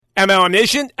MLM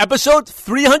Nation, episode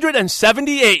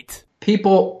 378.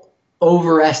 People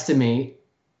overestimate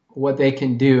what they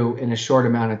can do in a short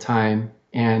amount of time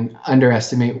and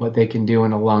underestimate what they can do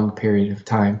in a long period of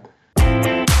time.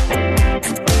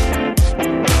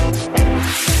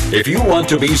 If you want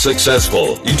to be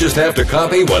successful, you just have to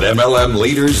copy what MLM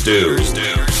leaders do.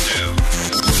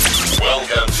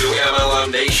 Welcome to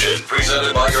MLM Nation,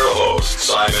 presented by your host,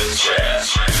 Simon Chan,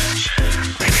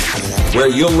 where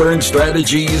you'll learn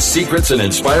strategies, secrets, and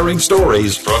inspiring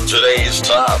stories from today's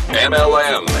top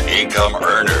MLM income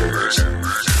earners.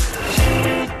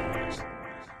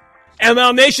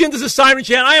 MLM Nation, this is Simon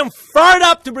Chan. I am fired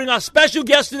up to bring our special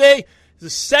guest today. It's the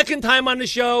second time on the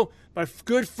show, my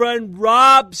good friend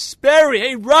Rob Sperry.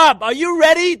 Hey, Rob, are you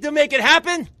ready to make it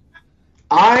happen?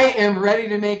 I am ready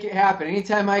to make it happen.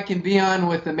 Anytime I can be on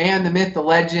with the man, the myth, the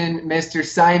legend, Mr.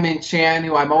 Simon Chan,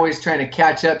 who I'm always trying to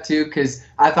catch up to because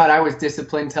I thought I was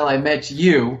disciplined until I met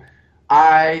you,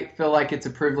 I feel like it's a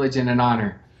privilege and an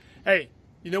honor. Hey,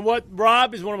 you know what?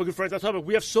 Rob is one of my good friends. I thought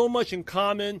we have so much in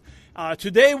common.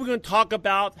 Today we're going to talk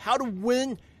about how to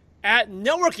win at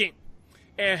networking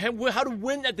and how to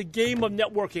win at the game of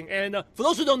networking. And for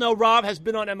those who don't know, Rob has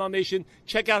been on MLM Nation.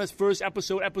 Check out his first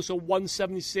episode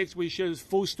 176, where he shares his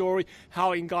full story,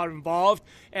 how he got involved.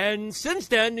 And since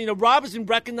then, Rob has been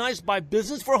recognized by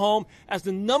Business for Home as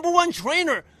the #1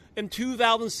 trainer in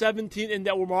 2017 in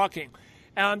network marketing.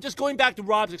 Just going back to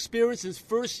Rob's experience in his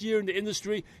first year in the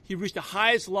industry, he reached the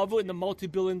highest level in the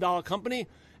multi-billion-dollar company.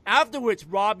 Afterwards,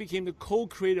 Rob became the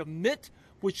co-creator of MIT,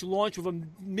 which launched with $1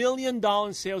 million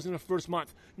in sales in the first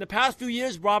month. In the past few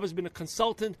years, Rob has been a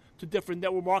consultant to different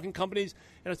network marketing companies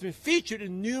and has been featured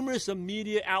in numerous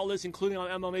media outlets, including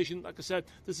on MLM Nation. Like I said,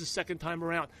 this is the second time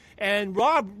around. And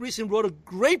Rob recently wrote a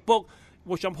great book,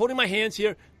 which I'm holding in my hands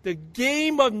here, The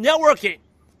Game of Networking.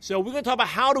 So we're going to talk about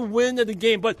how to win at the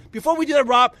game. But before we do that,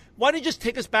 Rob, why don't you just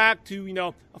take us back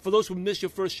to, for those who missed your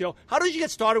first show, how did you get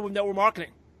started with network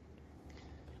marketing?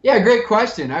 Yeah, great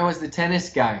question. I was the tennis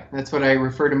guy. That's what I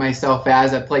refer to myself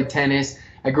as. I played tennis.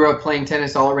 I grew up playing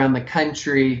tennis all around the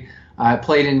country. I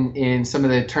played in some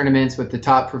of the tournaments with the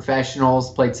top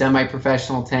professionals, played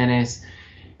semi-professional tennis.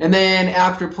 And then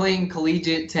after playing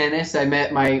collegiate tennis, I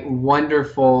met my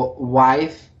wonderful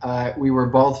wife. We were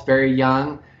both very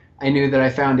young. I knew that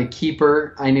I found a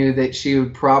keeper. I knew that she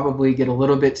would probably get a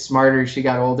little bit smarter as she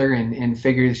got older and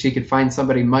figured she could find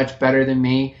somebody much better than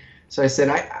me. So I said,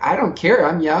 I don't care.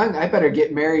 I'm young. I better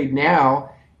get married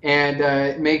now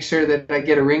and make sure that I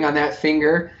get a ring on that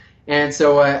finger. And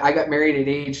so I got married at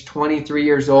age 23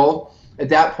 years old. At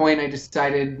that point, I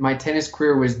decided my tennis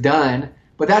career was done.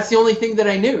 But that's the only thing that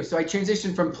I knew. So I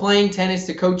transitioned from playing tennis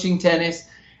to coaching tennis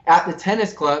at the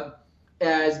tennis club.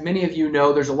 As many of you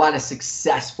know, there's a lot of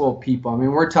successful people. I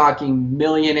mean, we're talking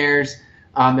millionaires.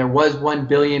 There was one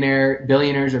billionaire.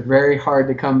 Billionaires are very hard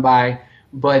to come by.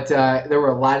 But there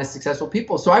were a lot of successful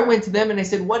people. So I went to them and I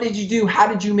said, what did you do? How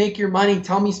did you make your money?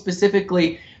 Tell me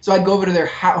specifically. So I'd go over to their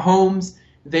homes.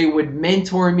 They would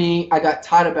mentor me. I got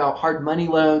taught about hard money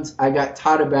loans. I got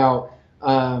taught about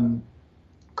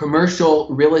commercial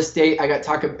real estate. I got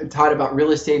taught about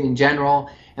real estate in general.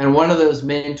 And one of those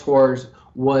mentors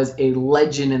was a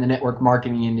legend in the network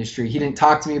marketing industry. He didn't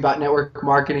talk to me about network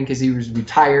marketing because he was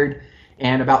retired.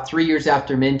 And about 3 years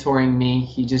after mentoring me,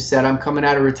 he just said, I'm coming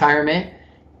out of retirement.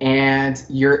 And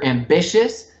you're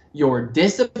ambitious, you're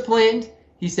disciplined.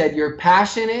 He said, you're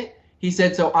passionate. He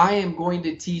said, so I am going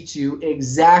to teach you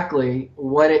exactly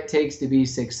what it takes to be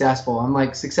successful. I'm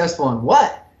like, successful in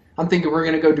what? I'm thinking we're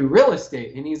going to go do real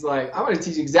estate. And he's like, I'm going to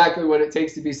teach you exactly what it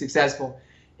takes to be successful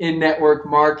in network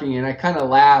marketing. And I kind of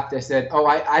laughed. I said,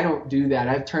 I don't do that.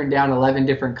 I've turned down 11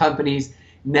 different companies,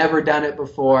 never done it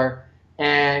before.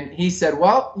 And he said,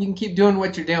 well, you can keep doing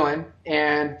what you're doing,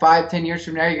 and 5-10 years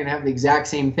from now, you're going to have the exact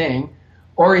same thing.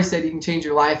 Or he said, you can change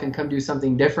your life and come do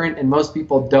something different. And most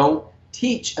people don't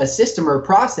teach a system or a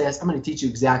process. I'm going to teach you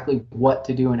exactly what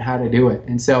to do and how to do it.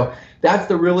 And so that's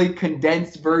the really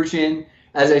condensed version.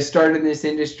 As I started in this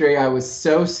industry, I was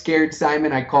so scared,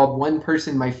 Simon. I called one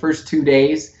person my first 2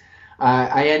 days.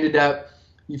 I ended up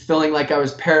feeling like I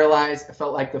was paralyzed. I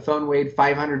felt like the phone weighed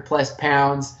 500 plus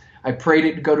pounds. I prayed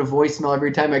it to go to voicemail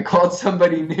every time I called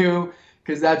somebody new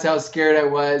because that's how scared I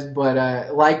was.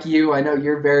 But like you, I know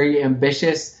you're very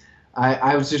ambitious.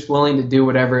 I was just willing to do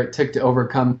whatever it took to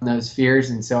overcome those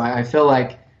fears. And so I feel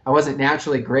like I wasn't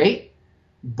naturally great,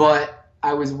 but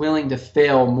I was willing to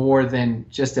fail more than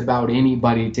just about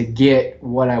anybody to get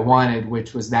what I wanted,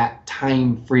 which was that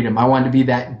time freedom. I wanted to be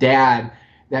that dad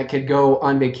that could go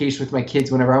on vacation with my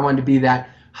kids whenever I wanted to be, that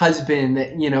husband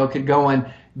that, could go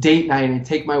on date night and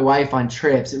take my wife on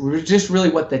trips. It was just really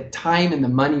what the time and the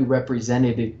money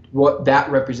represented, what that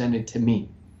represented to me.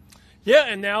 Yeah,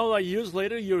 and now years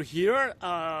later, you're here.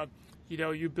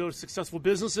 You build successful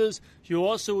businesses. You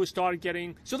also started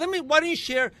getting. So why don't you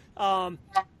share?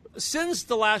 Since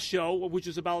the last show, which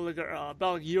was about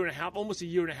a year and a half, almost a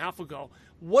year and a half ago,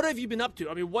 what have you been up to?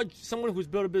 I mean, someone who's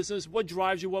built a business, what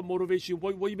drives you? What motivates you?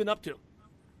 What have you been up to?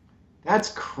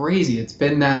 That's crazy. It's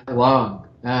been that long.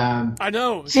 I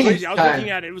know. It's crazy. I was looking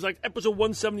at it. It was like episode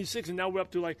 176, and now we're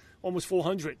up to like almost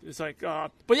 400. It's like,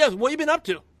 but yeah, what have you been up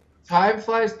to? Time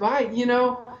flies by.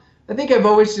 I think I've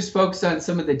always just focused on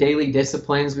some of the daily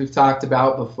disciplines we've talked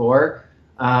about before.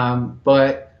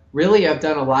 But really, I've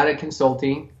done a lot of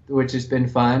consulting, which has been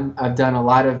fun. I've done a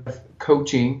lot of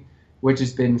coaching, which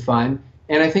has been fun.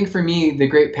 And I think for me, the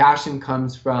great passion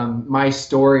comes from my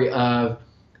story of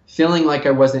feeling like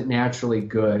I wasn't naturally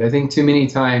good. I think too many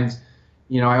times,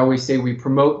 I always say we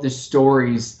promote the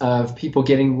stories of people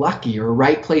getting lucky or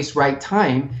right place, right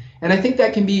time. And I think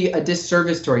that can be a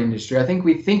disservice to our industry. I think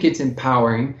we think it's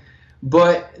empowering,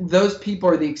 but those people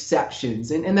are the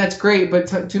exceptions. And that's great, but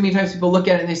too many times people look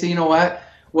at it and they say, you know what?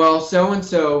 Well,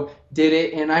 so-and-so did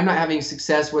it, and I'm not having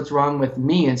success. What's wrong with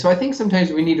me? And so I think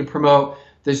sometimes we need to promote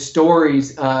the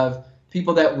stories of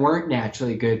people that weren't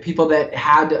naturally good, people that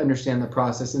had to understand the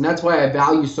process. And that's why I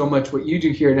value so much what you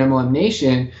do here at MLM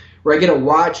Nation, where I get to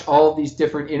watch all of these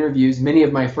different interviews, many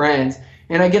of my friends,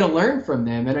 and I get to learn from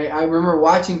them. And I remember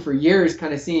watching for years,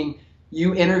 kind of seeing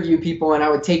you interview people, and I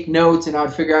would take notes and I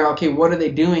would figure out, okay, what are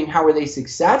they doing? How are they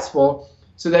successful?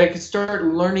 So that I could start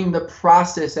learning the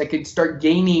process. I could start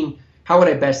gaining, how would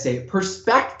I best say it,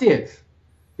 perspective.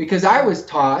 Because I was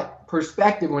taught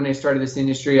perspective when I started this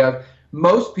industry of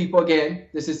most people, again,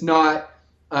 this is not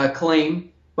a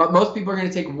claim, but most people are going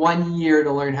to take 1 year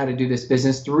to learn how to do this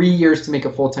business, 3 years to make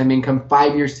a full-time income,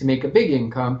 5 years to make a big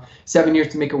income, 7 years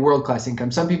to make a world-class income.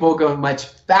 Some people will go much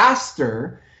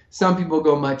faster. Some people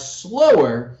go much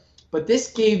slower. But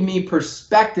this gave me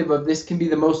perspective of this can be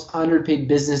the most underpaid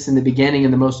business in the beginning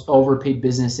and the most overpaid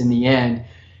business in the end.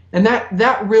 And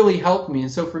that really helped me.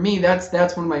 And so for me, that's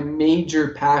one of my major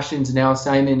passions now,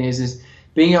 Simon, is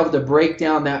being able to break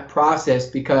down that process,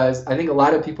 because I think a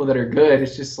lot of people that are good,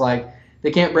 it's just like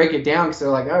they can't break it down because they're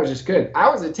like, I was just good. I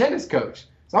was a tennis coach.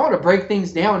 So I want to break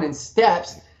things down in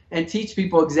steps and teach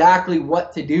people exactly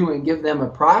what to do and give them a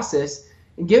process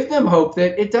and give them hope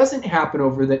that it doesn't happen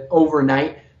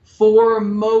overnight. For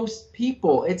most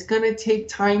people, it's going to take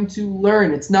time to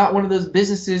learn. It's not one of those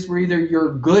businesses where either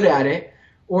you're good at it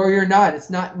or you're not. It's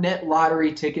not net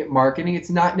lottery ticket marketing. It's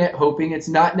not net hoping. It's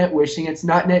not net wishing. It's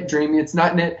not net dreaming. It's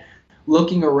not net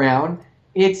looking around.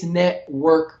 It's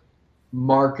network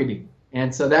marketing.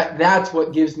 And so that's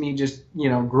what gives me just,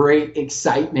 great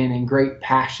excitement and great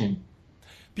passion.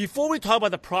 Before we talk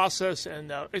about the process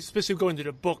and especially going to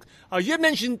the book, you had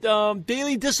mentioned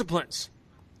daily disciplines.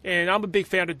 And I'm a big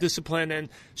fan of discipline. And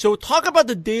so talk about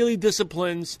the daily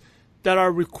disciplines that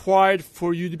are required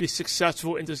for you to be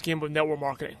successful in this game of network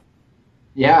marketing.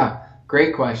 Yeah,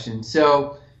 great question.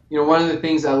 So, one of the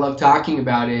things I love talking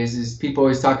about is people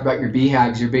always talk about your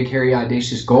BHAGs, your big, hairy,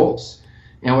 audacious goals.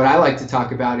 And what I like to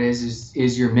talk about is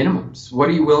your minimums. What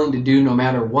are you willing to do no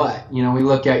matter what? We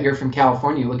look at, you're from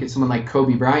California, you look at someone like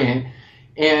Kobe Bryant.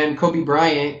 And Kobe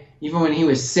Bryant, even when he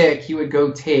was sick, he would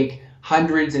go take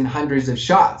hundreds and hundreds of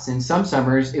shots. In some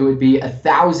summers, it would be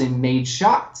 1,000 made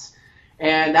shots.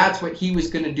 And that's what he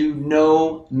was going to do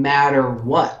no matter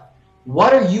what.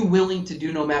 What are you willing to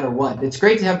do no matter what? It's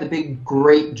great to have the big,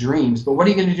 great dreams, but what are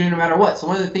you going to do no matter what? So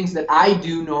one of the things that I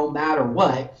do no matter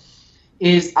what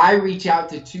is I reach out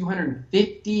to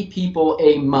 250 people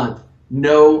a month,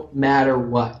 no matter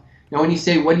what. Now, when you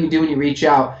say, what do you do when you reach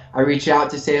out? I reach out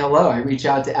to say hello. I reach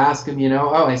out to ask them,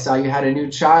 oh, I saw you had a new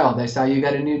child. I saw you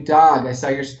got a new dog. I saw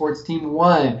your sports team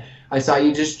won. I saw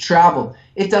you just traveled.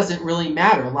 It doesn't really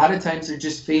matter. A lot of times they're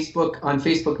just on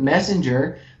Facebook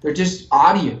Messenger. They're just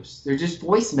audios. They're just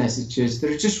voice messages.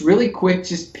 They're just really quick,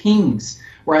 just pings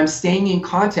where I'm staying in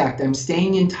contact. I'm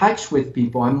staying in touch with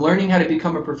people. I'm learning how to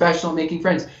become a professional making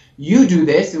friends. You do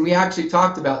this, and we actually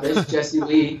talked about this. Jesse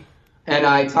Lee and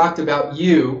I talked about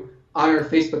you on our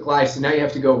Facebook Live, so now you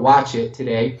have to go watch it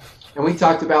today. And we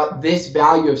talked about this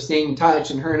value of staying in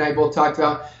touch, and her and I both talked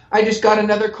about, I just got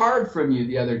another card from you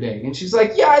the other day. And she's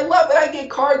like, yeah, I love it. I get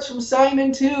cards from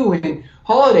Simon too, and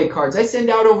holiday cards. I send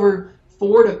out over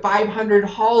 400 to 500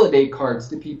 holiday cards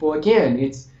to people. Again,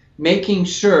 it's making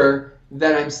sure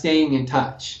that I'm staying in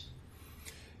touch.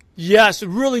 Yes,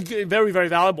 really good, very, very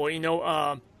valuable.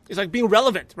 It's like being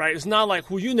relevant, right? It's not like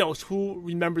who you know, it's who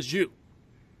remembers you,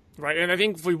 right? And I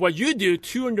think for what you do,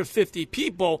 250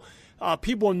 people,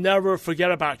 people will never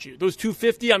forget about you. Those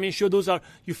 250, I mean, sure,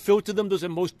 you filter them. Those are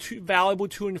most valuable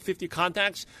 250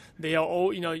 contacts. They are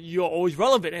all, you're always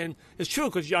relevant. And it's true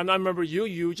because I remember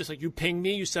you just like you pinged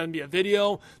me, you sent me a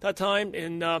video that time.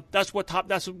 And that's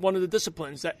one of the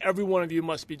disciplines that every one of you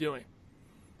must be doing.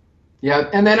 Yeah.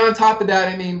 And then on top of that,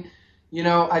 I mean,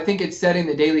 I think it's setting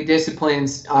the daily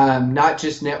disciplines, not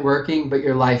just networking, but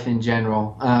your life in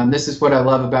general. This is what I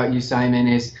love about you, Simon,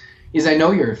 is I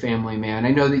know you're a family man.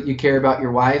 I know that you care about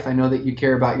your wife. I know that you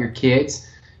care about your kids.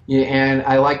 And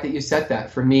I like that you set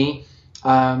that. For me,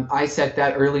 I set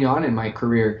that early on in my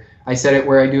career. I set it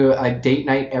where I do a date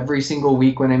night every single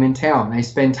week when I'm in town. I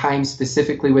spend time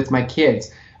specifically with my kids.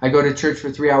 I go to church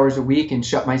for 3 hours a week and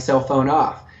shut my cell phone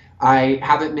off. I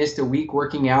haven't missed a week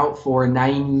working out for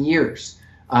 9 years.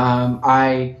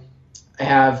 I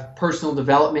have personal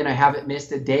development. I haven't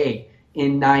missed a day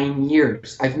in 9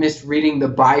 years. I've missed reading the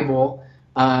Bible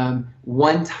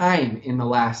one time in the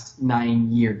last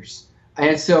 9 years.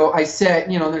 And so I set,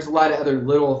 there's a lot of other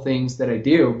little things that I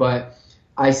do, but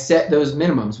I set those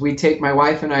minimums. My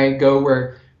wife and I go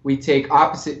where we take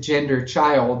opposite gender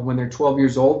child when they're 12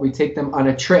 years old. We take them on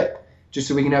a trip, just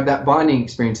so we can have that bonding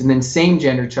experience. And then same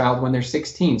gender child when they're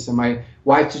 16. So my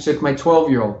wife just took my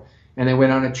 12-year-old and they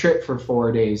went on a trip for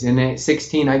 4 days. And then at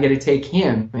 16, I get to take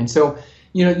him. And so,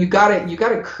 you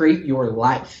gotta create your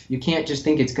life. You can't just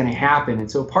think it's going to happen.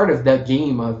 And so part of the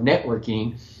game of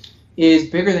networking is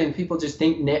bigger than people just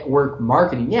think network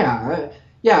marketing. Yeah,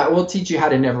 it will teach you how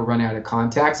to never run out of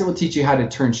contacts. It will teach you how to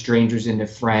turn strangers into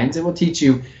friends. It will teach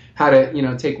you how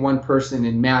to, take one person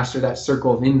and master that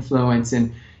circle of influence,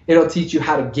 and it'll teach you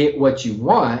how to get what you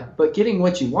want. But getting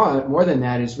what you want, more than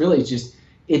that, is really just,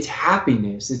 it's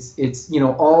happiness. It's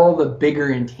all the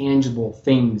bigger intangible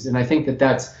things. And I think that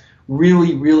that's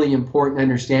really, really important to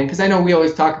understand, because I know we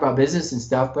always talk about business and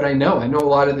stuff, but I know a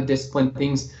lot of the disciplined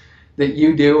things that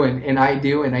you do and I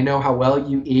do, and I know how well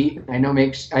you eat. I know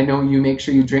you make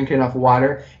sure you drink enough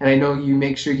water, and I know you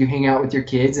make sure you hang out with your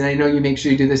kids, and I know you make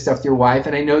sure you do this stuff with your wife,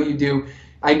 and I know you do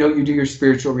your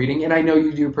spiritual reading, and I know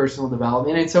you do personal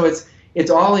development. And so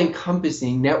it's all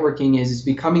encompassing. Networking is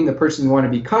becoming the person you want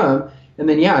to become. And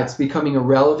then, it's becoming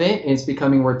irrelevant, and it's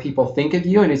becoming where people think of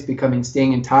you, and it's becoming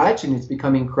staying in touch, and it's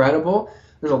becoming credible.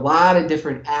 There's a lot of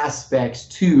different aspects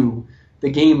to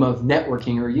the game of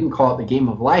networking, or you can call it the game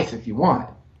of life if you want.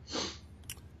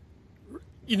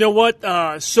 You know what?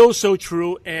 So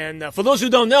true. And for those who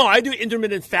don't know, I do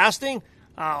intermittent fasting.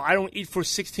 I don't eat for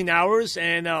 16 hours.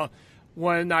 And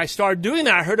when I started doing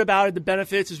that, I heard about it. The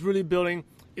benefits is really building,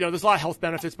 there's a lot of health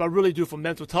benefits, but I really do for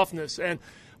mental toughness. And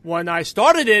when I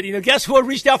started it, guess who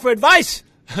reached out for advice?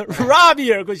 Rob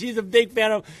here, because he's a big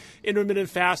fan of intermittent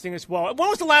fasting as well. When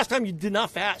was the last time you did not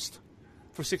fast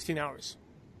for 16 hours?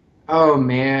 Oh,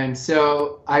 man.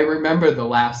 So I remember the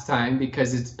last time,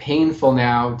 because it's painful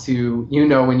now to,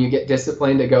 when you get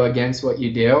disciplined, to go against what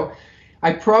you do.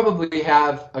 I probably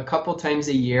have a couple times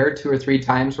a year, 2 or 3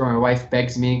 times, where my wife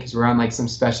begs me because we're on some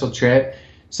special trip.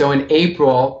 So in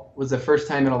April was the first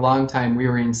time in a long time we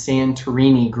were in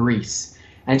Santorini, Greece.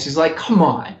 And she's like, come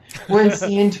on, we're in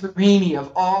Santorini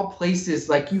of all places.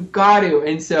 You've got to.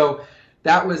 And so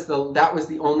that was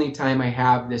the only time I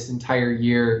have this entire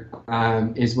year,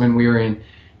 is when we were in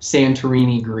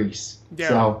Santorini, Greece. Yeah.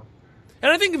 So,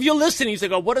 and I think if you're listening, you say,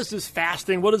 what is this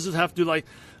fasting? What does this have to do,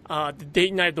 the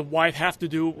date night, the wife, have to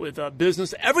do with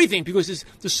business? Everything, because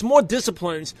the small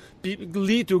disciplines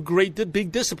lead to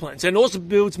big disciplines, and also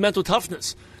builds mental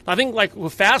toughness. I think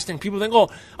with fasting, people think,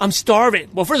 I'm starving.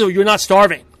 Well, first of all, you're not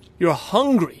starving. You're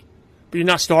hungry, but you're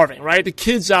not starving, right? The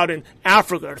kids out in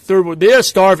Africa, third world, they're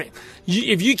starving.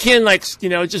 If you can,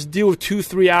 just deal with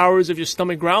 2-3 hours of your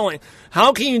stomach growling,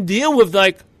 how can you deal with,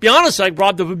 be honest,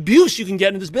 Rob, the abuse you can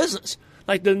get in this business?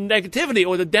 The negativity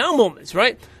or the down moments,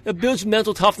 right? It builds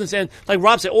mental toughness. And like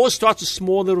Rob said, it all starts with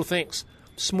small little things,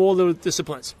 small little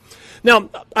disciplines. Now,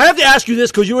 I have to ask you this,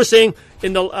 because you were saying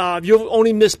you've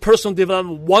only missed personal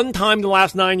development one time in the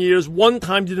last 9 years, one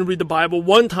time you didn't read the Bible,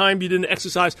 one time you didn't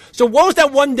exercise. So what was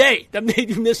that one day that made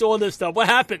you miss all this stuff? What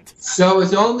happened? So it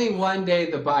was only one day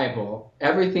the Bible.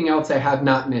 Everything else I have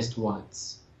not missed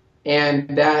once.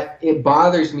 And that it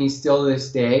bothers me still to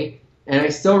this day, and I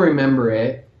still remember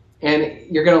it. And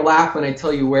you're going to laugh when I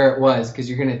tell you where it was, because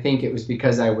you're going to think it was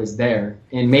because I was there.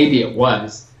 And maybe it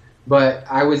was. But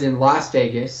I was in Las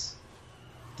Vegas.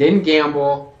 Didn't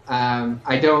gamble.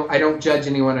 I don't judge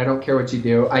anyone. I don't care what you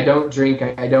do. I don't drink.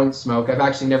 I don't smoke. I've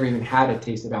actually never even had a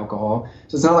taste of alcohol.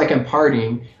 So it's not like I'm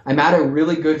partying. I'm at a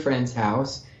really good friend's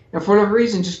house. And for whatever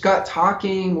reason, just got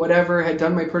talking, whatever, had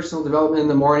done my personal development in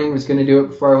the morning, was going to do it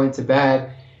before I went to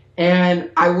bed. And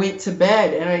I went to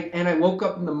bed, and I woke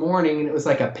up in the morning, and it was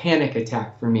like a panic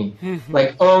attack for me.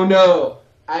 Like, oh no,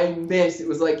 I missed. It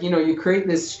was like, you create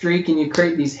this streak and you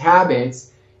create these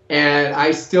habits. And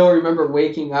I still remember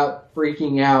waking up,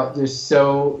 freaking out, just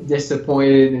so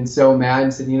disappointed and so mad,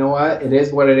 and said, you know what? It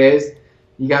is what it is.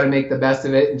 You got to make the best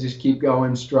of it and just keep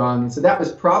going strong. And so that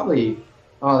was probably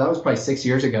 6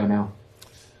 years ago now.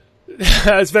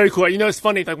 That's very cool. It's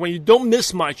funny. Like when you don't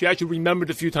miss much, you actually remember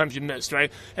the few times you missed,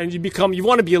 right? And you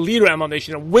want to be a leader at MLM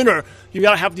Nation, a winner. You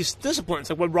got to have these disciplines,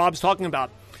 like what Rob's talking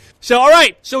about. So, all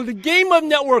right. So the game of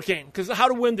networking, because how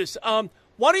to win this. Why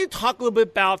don't you talk a little bit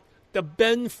about the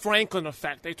Ben Franklin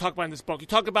effect that you talk about in this book? You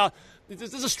talk about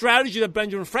this is a strategy that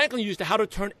Benjamin Franklin used to how to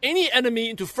turn any enemy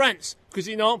into friends. Because,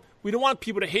 we don't want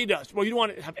people to hate us. Well, you don't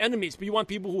want to have enemies, but you want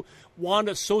people who want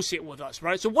to associate with us,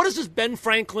 right? So what is this Ben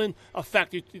Franklin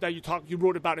effect that you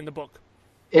wrote about in the book?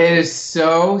 It is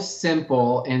so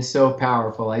simple and so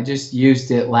powerful. I just used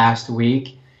it last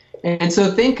week. And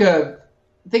so think of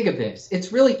this.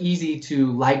 It's really easy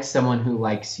to like someone who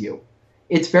likes you.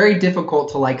 It's very difficult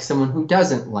to like someone who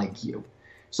doesn't like you.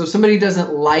 So if somebody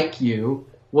doesn't like you,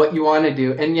 what you want to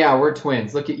do, and yeah, we're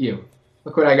twins. Look at you.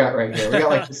 Look what I got right here. We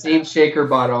got like the same shaker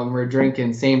bottle, and we're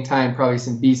drinking same time, probably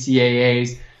some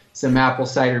BCAAs, some apple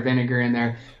cider vinegar in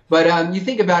there. But you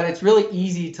think about it, it's really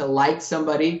easy to like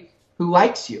somebody who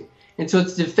likes you. And so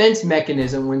it's a defense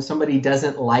mechanism when somebody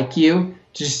doesn't like you,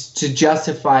 just to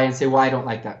justify and say, well, I don't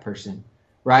like that person,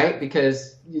 right?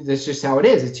 Because that's just how it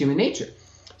is. It's human nature.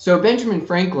 So Benjamin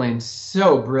Franklin,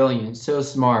 so brilliant, so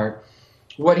smart.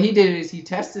 What he did is he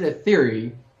tested a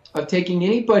theory of taking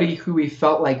anybody who he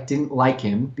felt like didn't like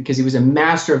him, because he was a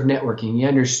master of networking. He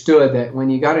understood that when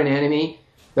you got an enemy,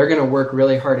 they're going to work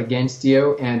really hard against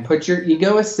you, and put your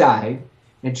ego aside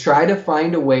and try to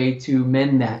find a way to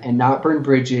mend that and not burn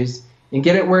bridges and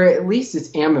get it where at least it's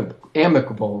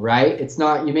amicable, right? It's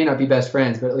not, you may not be best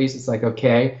friends, but at least it's like,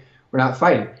 okay, we're not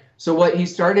fighting. So what he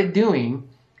started doing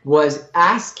was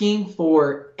asking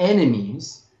for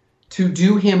enemies to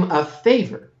do him a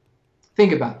favor.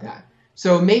 Think about that.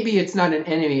 So maybe it's not an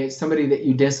enemy, it's somebody that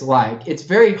you dislike. It's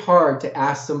very hard to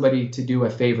ask somebody to do a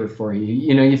favor for you.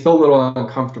 You feel a little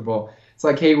uncomfortable. It's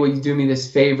like, hey, will you do me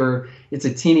this favor? It's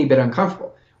a teeny bit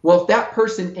uncomfortable. Well, if that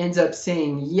person ends up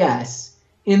saying yes,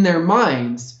 in their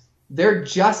minds, they're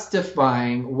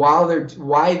justifying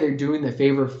why they're doing the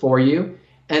favor for you,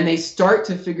 and they start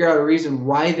to figure out a reason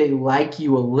why they like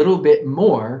you a little bit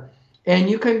more,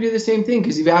 and you kind of do the same thing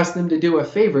because you've asked them to do a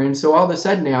favor, and so all of a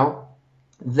sudden now,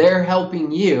 they're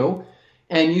helping you,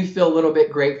 and you feel a little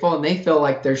bit grateful, and they feel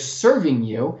like they're serving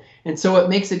you, and so it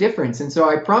makes a difference. And so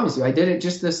I promise you, I did it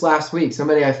just this last week.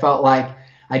 Somebody I felt like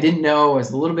I didn't know, I was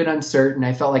a little bit uncertain.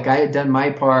 I felt like I had done my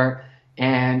part,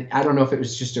 and I don't know if it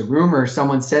was just a rumor or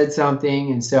someone said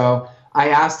something, and so I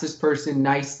asked this person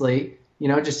nicely,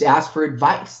 just ask for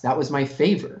advice. That was my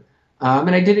favor. And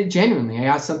I did it genuinely. I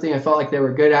asked something I felt like they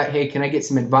were good at. Hey, can I get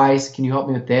some advice? Can you help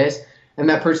me with this? And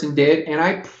that person did, and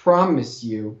I promise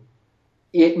you,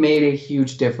 it made a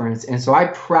huge difference. And so I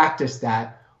practice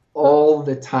that all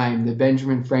the time. The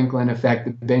Benjamin Franklin effect,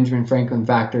 the Benjamin Franklin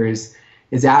factor is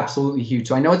absolutely huge.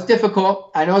 So I know it's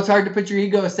difficult. I know it's hard to put your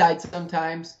ego aside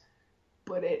sometimes,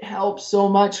 but it helps so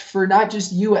much for not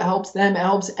just you. It helps them. It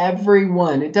helps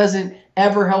everyone. It doesn't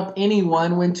ever help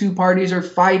anyone when two parties are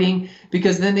fighting,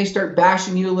 because then they start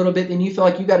bashing you a little bit. Then you feel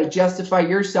like you got to justify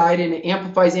your side, and it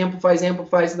amplifies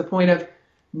to the point of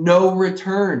no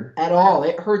return at all.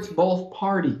 It hurts both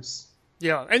parties.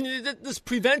 Yeah, and this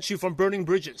prevents you from burning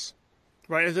bridges,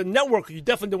 right? As a networker, you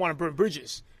definitely don't want to burn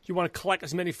bridges. You want to collect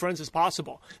as many friends as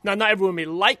possible. Now, not everyone may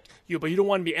like you, but you don't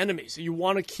want to be enemies. You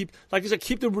want to keep, like I said,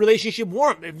 keep the relationship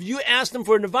warm. If you ask them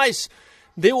for advice,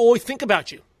 they will always think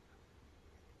about you.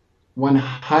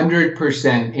 100%.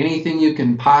 Anything you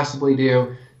can possibly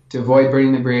do to avoid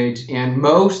burning the bridge. And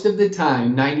most of the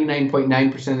time,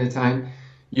 99.9% of the time,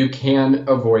 you can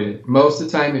avoid it. Most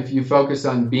of the time, if you focus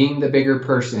on being the bigger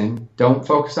person, don't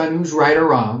focus on who's right or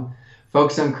wrong.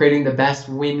 Focus on creating the best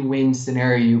win-win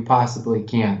scenario you possibly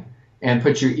can, and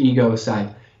put your ego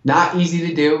aside. Not easy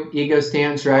to do. Ego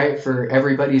stance, right? For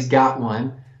everybody's got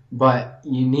one, but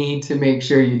you need to make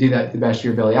sure you do that to the best of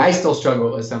your ability. I still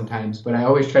struggle with it sometimes, but I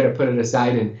always try to put it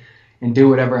aside and do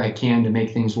whatever I can to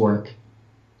make things work.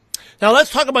 Now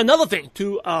let's talk about another thing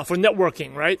too for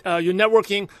networking, right? Your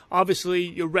networking, obviously,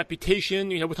 your reputation.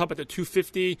 We talk about the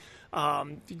 250,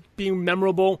 being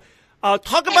memorable.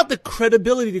 Talk about the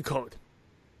credibility code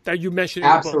that you mentioned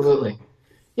in the book. Absolutely.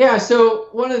 Yeah, so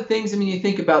one of the things, you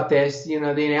think about this, the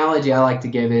analogy I like to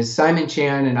give is Simon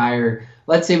Chan and I are,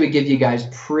 let's say we give you guys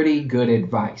pretty good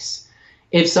advice.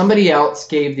 If somebody else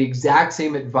gave the exact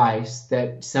same advice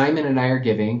that Simon and I are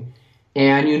giving,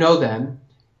 and you know them,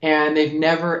 and they've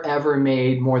never ever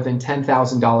made more than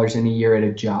 $10,000 in a year at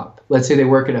a job. Let's say they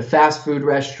work at a fast food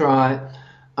restaurant,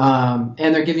 and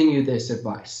they're giving you this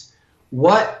advice.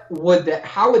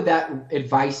 How would that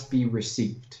advice be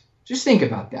received? Just think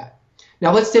about that.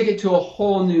 Now let's take it to a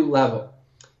whole new level.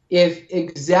 If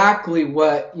exactly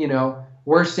what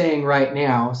we're saying right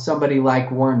now, somebody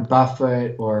like Warren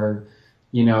Buffett or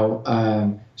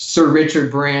Sir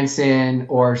Richard Branson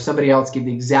or somebody else give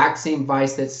the exact same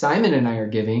advice that Simon and I are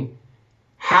giving,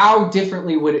 how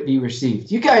differently would it be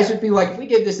received? You guys would be like, if we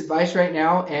give this advice right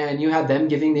now and you had them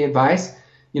giving the advice,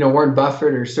 Warren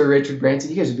Buffett or Sir Richard Branson,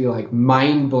 you guys would be like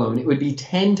mind blown. It would be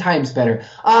 10 times better,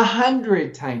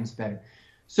 100 times better.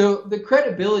 So the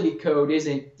credibility code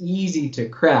isn't easy to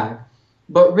crack,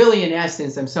 but really in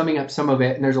essence, I'm summing up some of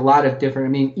it, and there's a lot of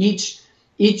different,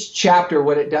 each chapter,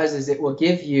 what it does is it will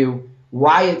give you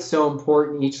why it's so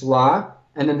important, each law,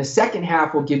 and then the second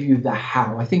half will give you the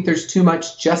how. I think there's too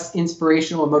much just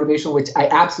inspirational and motivational, which I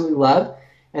absolutely love,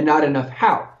 and not enough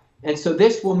how. And so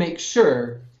this will make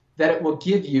sure that it will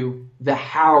give you the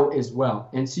how as well.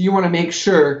 And so you want to make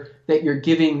sure that you're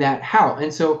giving that how.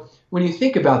 And so when you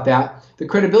think about that, the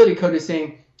credibility code is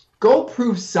saying, go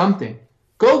prove something.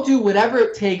 Go do whatever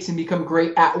it takes and become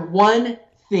great at one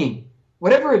thing,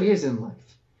 whatever it is in life.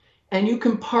 And you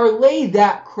can parlay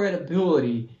that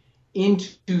credibility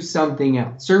into something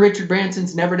else. Sir Richard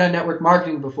Branson's never done network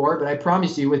marketing before, but I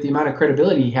promise you, with the amount of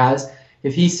credibility he has,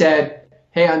 if he said,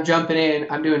 hey, I'm jumping in,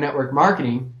 I'm doing network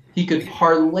marketing, he could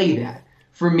parlay that.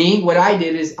 For me, what I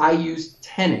did is I used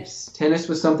tennis. Tennis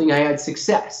was something I had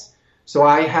success. So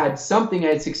I had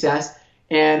success,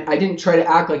 and I didn't try to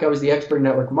act like I was the expert in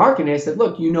network marketing. I said,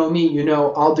 look, you know me,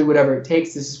 I'll do whatever it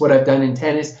takes. This is what I've done in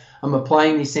tennis. I'm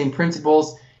applying these same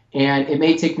principles. And it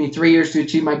may take me 3 years to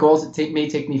achieve my goals. It may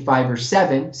take me 5 or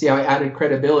 7. See how I added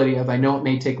credibility of I know it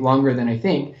may take longer than I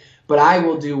think, but I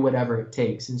will do whatever it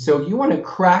takes. And so you want to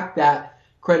crack that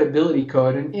credibility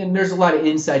code. And there's a lot of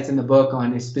insights in the book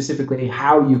on specifically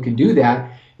how you can do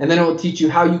that. And then it will teach you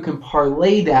how you can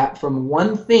parlay that from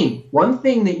one thing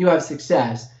that you have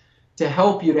success to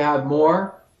help you to have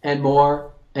more and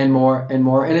more and more and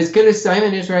more. And as good as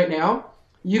Simon is right now,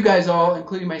 you guys all,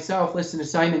 including myself, listen to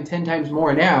Simon 10 times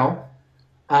more now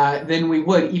than we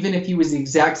would, even if he was the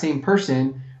exact same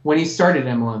person when he started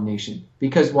MLM Nation.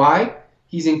 Because why?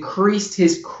 He's increased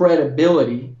his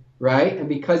credibility, right? And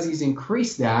because he's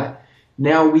increased that,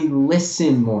 now we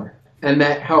listen more, and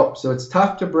that helps. So it's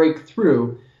tough to break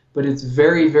through, but it's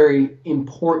very, very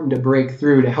important to break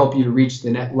through to help you to reach the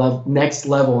next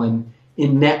level in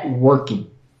networking.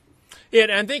 Yeah,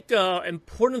 and I think the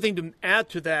important thing to add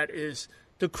to that is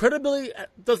the credibility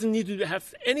doesn't need to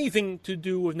have anything to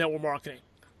do with network marketing,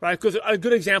 right? Because a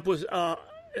good example is,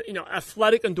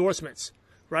 athletic endorsements,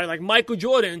 right? Like Michael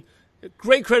Jordan,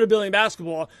 great credibility in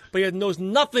basketball, but he knows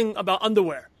nothing about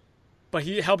underwear. But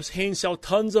he helps Hanes sell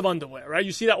tons of underwear, right?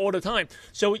 You see that all the time.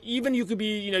 So even you could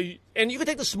be, and you could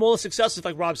take the smallest successes,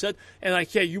 like Rob said,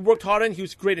 and you worked hard and he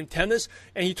was great in tennis,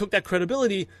 and he took that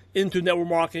credibility into network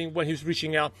marketing when he was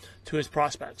reaching out to his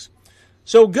prospects.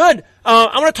 So good.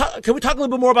 Can we talk a little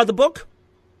bit more about the book?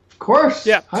 Of course.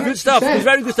 Yeah, it's good stuff. It's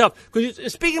very good stuff.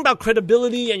 Because speaking about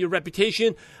credibility and your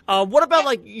reputation, what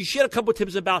about you shared a couple of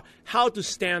tips about how to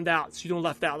stand out so you don't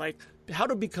left out, like how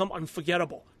to become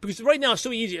unforgettable. Because right now it's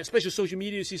so easy, especially social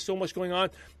media. You see so much going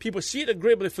on. People see it, they're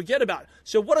great, but they forget about it.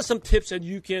 So what are some tips that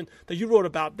you wrote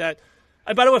about that?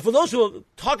 And by the way, for those who will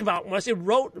talk about, when I say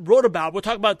wrote about, we're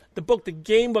talking about the book, The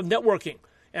Game of Networking.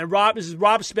 And this is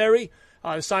Rob Sperry.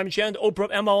 Simon Chan, the Oprah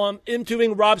of MLM,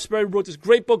 interviewing Rob Sperry, wrote this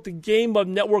great book, The Game of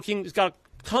Networking. It's got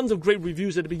tons of great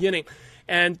reviews at the beginning.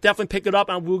 And definitely pick it up,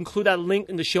 and we'll include that link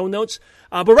in the show notes.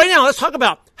 But right now, let's talk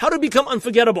about how to become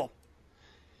unforgettable.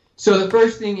 So the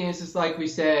first thing is like we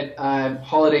said,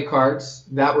 holiday cards.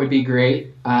 That would be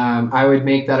great. I would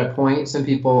make that a point. Some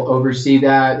people oversee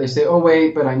that. They say, oh,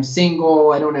 wait, but I'm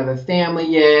single. I don't have a family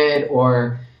yet.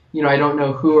 Or, I don't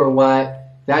know who or what.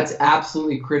 That's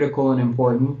absolutely critical and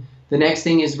important. The next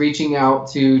thing is reaching out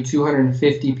to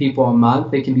 250 people a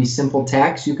month. They can be simple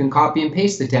text. You can copy and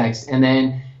paste the text, and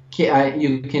then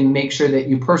you can make sure that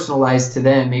you personalize to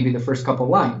them maybe the first couple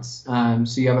lines,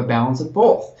 so you have a balance of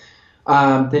both.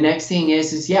 The next thing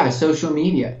is social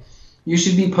media. You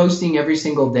should be posting every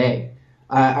single day.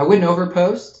 I wouldn't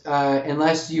overpost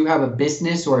unless you have a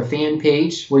business or a fan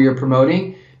page where you're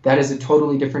promoting. That is a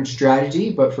totally different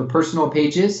strategy, but for personal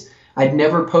pages, I'd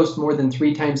never post more than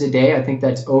 3 times a day. I think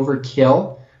that's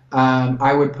overkill.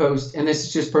 I would post, and this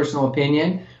is just personal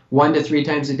opinion, 1 to 3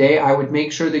 times a day, I would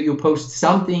make sure that you post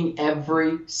something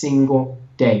every single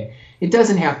day. It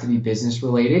doesn't have to be business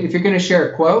related. If you're going to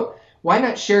share a quote, why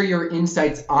not share your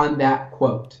insights on that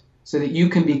quote so that you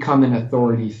can become an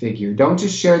authority figure? Don't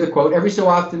just share the quote. Every so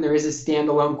often there is a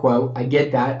standalone quote. I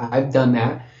get that. I've done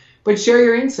that. But share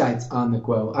your insights on the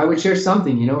quote. I would share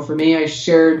something. For me, I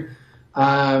shared,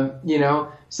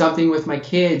 something with my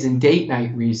kids and date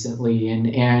night recently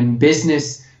and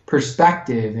business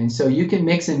perspective. And so you can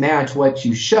mix and match what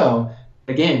you show.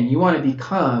 Again, you want to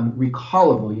become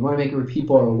recallable. You want to make it where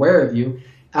people are aware of you.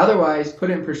 Otherwise, put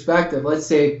it in perspective. Let's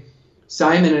say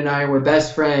Simon and I were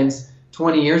best friends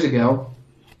 20 years ago.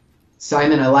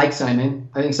 I like Simon.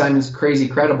 I think Simon's crazy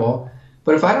credible.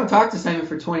 But if I don't talk to Simon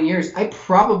for 20 years, I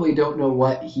probably don't know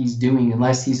what he's doing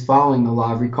unless he's following the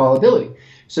law of recallability.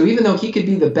 So even though he could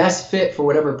be the best fit for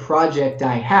whatever project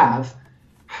I have,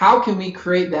 how can we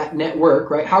create that network,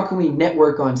 right? How can we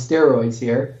network on steroids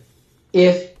here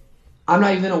if I'm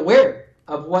not even aware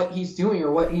of what he's doing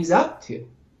or what he's up to?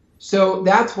 So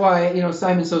that's why,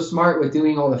 Simon's so smart with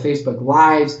doing all the Facebook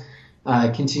Lives,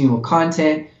 continual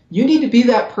content. You need to be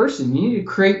that person. You need to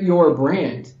create your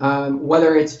brand.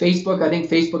 Whether it's Facebook, I think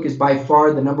Facebook is by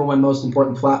far the number one most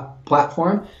important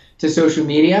platform to social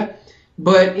media.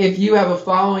 But if you have a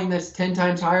following that's 10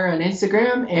 times higher on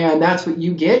Instagram and that's what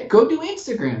you get, go do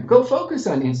Instagram. Go focus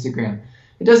on Instagram.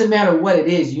 It doesn't matter what it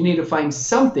is. You need to find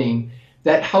something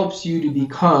that helps you to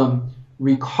become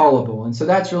recallable. And so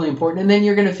that's really important. And then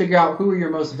you're going to figure out who are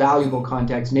your most valuable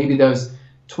contacts, maybe those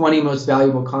 20 most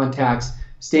valuable contacts.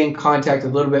 Stay in contact a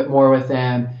little bit more with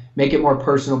them, make it more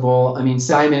personable. I mean,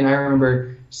 I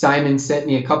remember Simon sent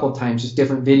me a couple times just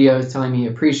different videos telling me he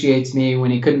appreciates me. When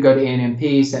he couldn't go to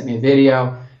ANMP, sent me a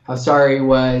video, how sorry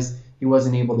he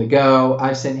wasn't able to go.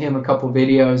 I've sent him a couple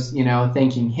videos,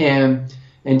 thanking him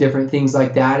and different things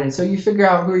like that. And so you figure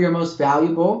out who are your most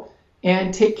valuable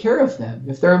and take care of them.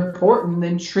 If they're important,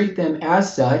 then treat them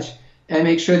as such and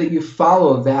make sure that you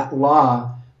follow that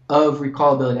law of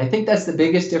recallability. I think that's the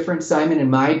biggest difference, Simon, in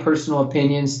my personal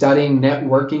opinion, studying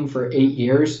networking for 8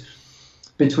 years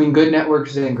between good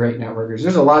networkers and great networkers.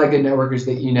 There's a lot of good networkers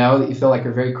that that you feel like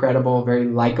are very credible, very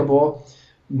likable,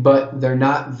 but they're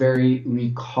not very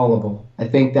recallable. I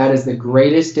think that is the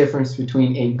greatest difference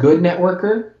between a good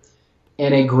networker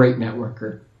and a great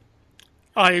networker.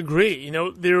 I agree.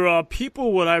 There are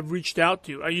people what I've reached out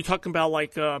to. Are you talking about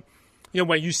like,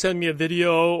 when you send me a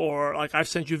video or like I've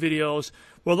sent you videos?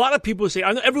 Well, a lot of people say,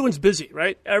 I know everyone's busy,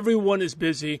 right? Everyone is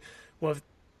busy with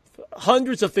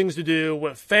hundreds of things to do,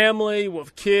 with family,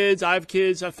 with kids. I have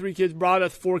 3 kids. Rob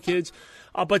has 4 kids.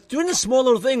 But doing the small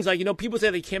little things, like, people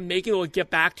say they can't make it or get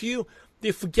back to you.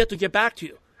 They forget to get back to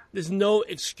you. There's no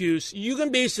excuse. You can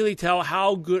basically tell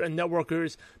how good a networker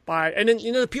is and then,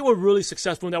 the people who are really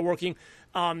successful in networking,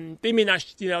 they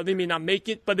may not make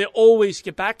it, but they always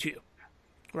get back to you.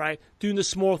 Right, doing the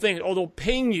small things, or they'll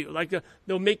ping you, like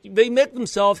they make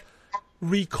themselves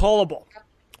recallable.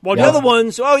 While the other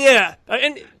ones,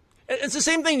 and it's the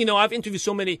same thing. I've interviewed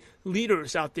so many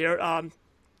leaders out there.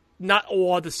 Not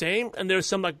all the same, and there's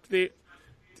some I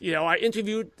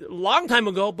interviewed a long time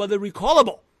ago, but they're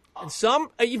recallable, and some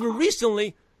even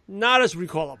recently not as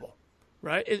recallable.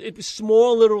 Right, it's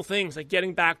small little things like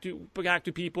getting back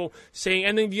to people, saying,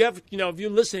 and then if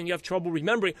you're listening, you have trouble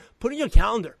remembering, put in your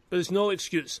calendar. But there's no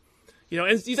excuse,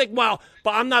 And he's like, wow,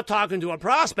 but I'm not talking to a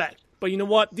prospect. But you know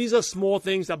what? These are small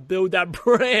things that build that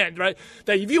brand, right?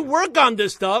 That if you work on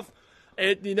this stuff,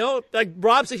 like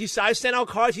Rob said, I send out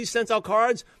cards, he sends out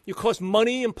cards. You cost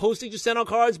money and postage to send out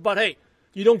cards, but hey,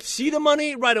 you don't see the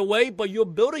money right away, but you're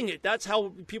building it. That's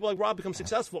how people like Rob become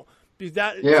successful.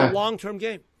 Because it's a long-term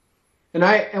game.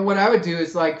 And what I would do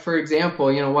is, like, for example,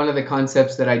 one of the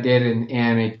concepts that I did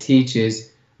and I teach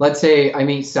is, let's say I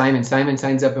meet Simon. Simon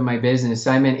signs up in my business.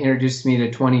 Simon introduces me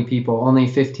to 20 people. Only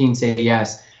 15 say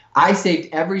yes. I saved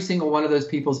every single one of those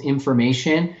people's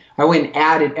information. I went and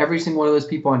added every single one of those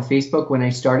people on Facebook when I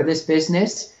started this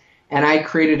business, and I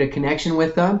created a connection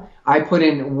with them. I put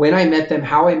in when I met them,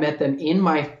 how I met them in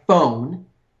my phone.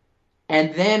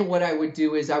 And then what I would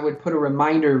do is I would put a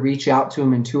reminder, reach out to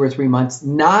them in 2 or 3 months,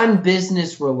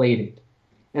 non-business related.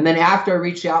 And then after I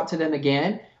reach out to them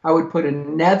again, I would put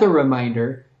another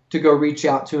reminder to go reach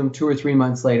out to them 2 or 3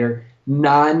 months later,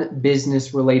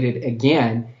 non-business related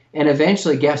again. And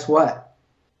eventually, guess what?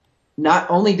 Not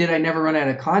only did I never run out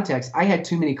of contacts, I had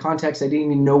too many contacts I didn't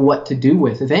even know what to do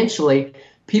with. Eventually,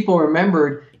 people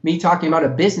remembered me talking about a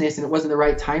business and it wasn't the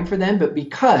right time for them, but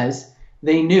because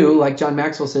they knew, like John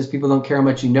Maxwell says, people don't care how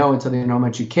much you know until they know how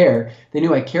much you care. They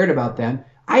knew I cared about them.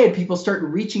 I had people start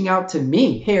reaching out to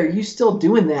me. Hey, are you still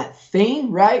doing that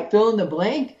thing, right? Fill in the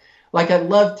blank. like I'd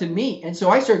love to meet. And so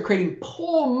I started creating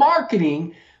pull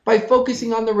marketing by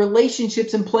focusing on the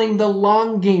relationships and playing the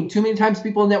long game. Too many times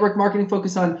people in network marketing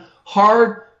focus on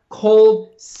hard,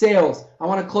 cold sales. I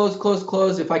want to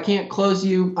close. If I can't close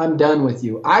you, I'm done with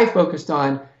you. I focused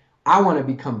on, I want to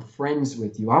become friends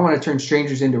with you. I want to turn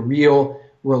strangers into real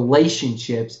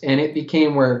relationships. And it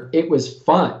became where it was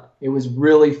fun. It was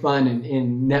really fun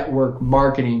in network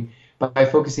marketing by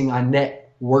focusing on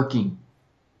networking.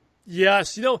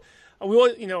 Yes, we all,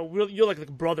 you're like a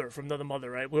brother from another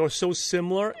mother, right? We're so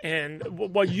similar, and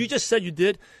what you just said you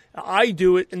did, I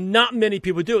do it, and not many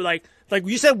people do. Like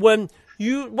you said, whether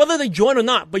they join or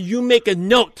not, but you make a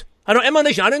note. I don't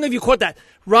know if you caught that.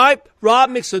 Rob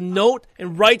makes a note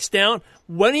and writes down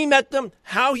when he met them,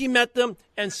 how he met them,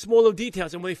 and smaller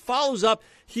details. And when he follows up,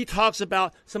 he talks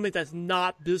about something that's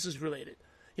not business related.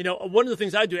 One of the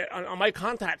things I do on my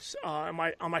contacts on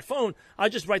my phone, I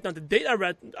just write down the date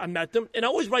I met them, and I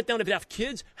always write down if they have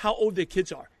kids, how old their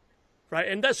kids are, right?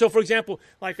 And so, for example,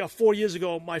 4 years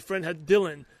ago, my friend had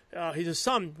Dylan. He's a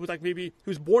son who he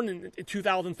was born in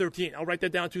 2013. I'll write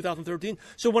that down, 2013.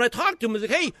 So when I talk to him, it's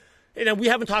like, hey, we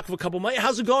haven't talked for a couple of months.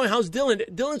 How's it going? How's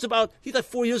Dylan? He's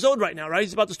 4 years old right now, right?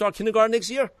 He's about to start kindergarten next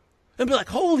year. And be like,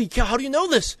 holy cow, how do you know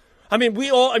this? I'm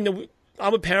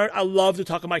a parent. I love to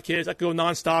talk to my kids. I go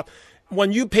nonstop.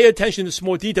 When you pay attention to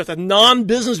small details that are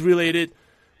non-business related,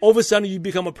 all of a sudden you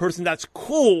become a person that's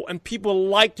cool, and people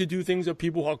like to do things with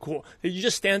people who are cool. You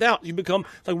just stand out. You become,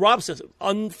 like Rob says,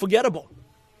 unforgettable.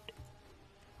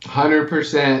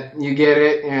 100%. You get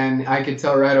it, and I could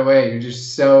tell right away. You're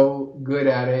just so good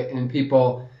at it, and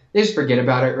people, they just forget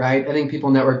about it, right? I think people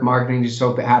in network marketing just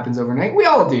hope it happens overnight. We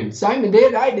all do. Simon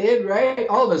did. I did, right?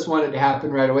 All of us want it to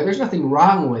happen right away. There's nothing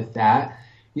wrong with that.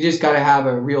 You just got to have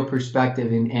a real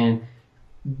perspective and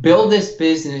build this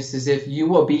business as if you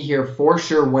will be here for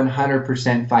sure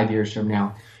 100% 5 years from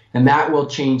now. And that will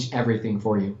change everything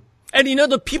for you. And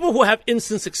the people who have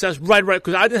instant success right,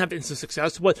 because I didn't have instant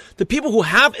success, but the people who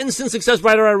have instant success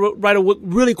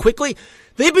really quickly,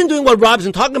 they've been doing what Rob's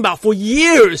been talking about for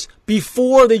years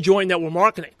before they joined network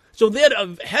marketing. So they had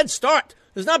a head start.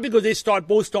 It's not because they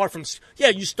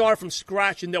you start from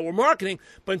scratch in network marketing,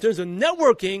 but in terms of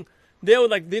networking, they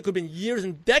could have been years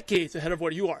and decades ahead of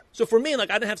where you are. So for me, I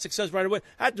didn't have success right away.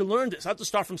 I had to learn this. I had to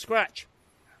start from scratch.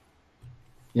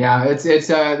 Yeah, it's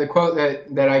the quote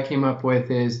that I came up with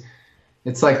is,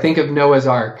 it's like, think of Noah's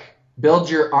Ark. Build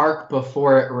your ark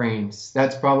before it rains.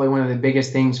 That's probably one of the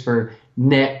biggest things for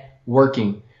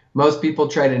networking. Most people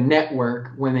try to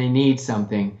network when they need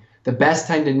something. The best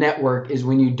time to network is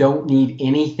when you don't need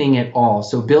anything at all.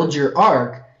 So build your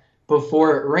ark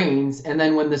before it rains, and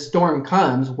then when the storm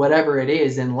comes, whatever it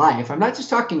is in life, I'm not just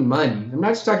talking money, I'm not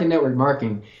just talking network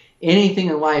marketing, anything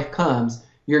in life comes,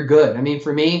 you're good.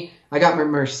 For me, I got my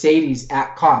Mercedes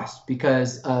at cost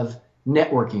because of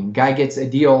networking. Guy gets a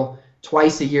deal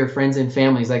twice a year, friends and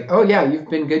family. He's like, oh yeah,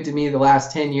 you've been good to me the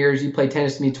last 10 years. You play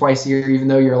tennis to me twice a year, even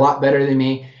though you're a lot better than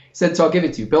me. He said, so I'll give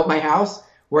it to you. Built my house.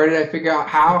 Where did I figure out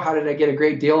how? How did I get a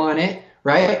great deal on it?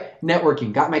 Right?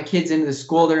 Networking. Got my kids into the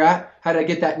school they're at. How did I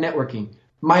get that networking?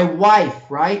 My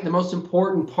wife, right? The most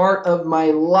important part of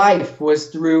my life was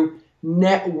through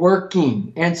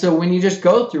networking. And so when you just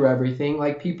go through everything,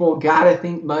 people got to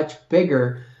think much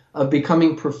bigger of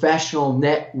becoming professional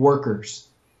networkers.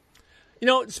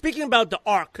 Speaking about the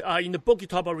ARC, in the book you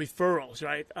talk about referrals,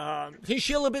 right? Can you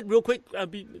share a little bit real quick?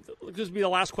 This will be the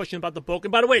last question about the book.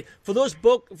 And by the way, for those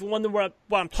book, if you wonder what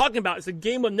I'm talking about, it's The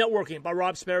Game of Networking by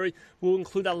Rob Sperry. We'll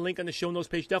include that link on the show notes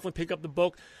page. Definitely pick up the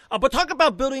book. But talk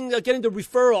about getting the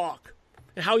referral ARC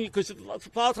and how because a lot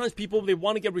of times people, they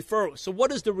want to get referrals. So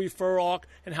what is the referral ARC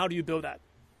and how do you build that?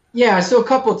 Yeah, so a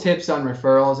couple tips on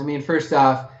referrals. First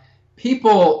off,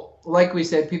 people, like we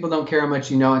said, people don't care how much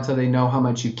you know until they know how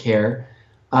much you care.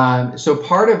 So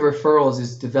part of referrals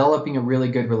is developing a really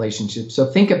good relationship. So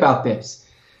think about this.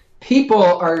 People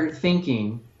are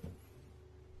thinking,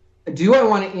 do I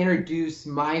want to introduce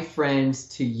my friends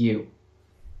to you?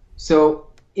 So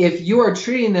if you are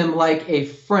treating them like a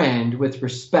friend with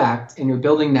respect and you're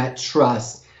building that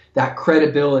trust, that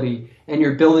credibility, and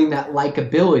you're building that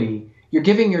likability, you're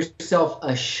giving yourself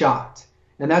a shot.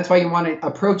 And that's why you want to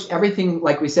approach everything,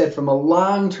 like we said, from a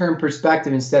long-term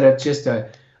perspective instead of just a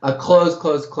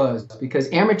close, because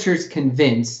amateurs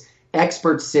convince,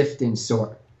 experts sift and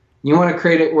sort. You want to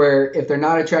create it where if they're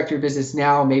not attracted to your business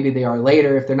now, maybe they are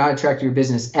later. If they're not attracted to your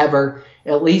business ever,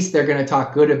 at least they're going to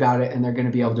talk good about it and they're going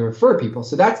to be able to refer people.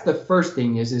 So that's the first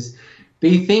thing is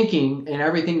be thinking in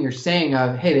everything you're saying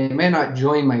of, hey, they may not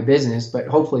join my business, but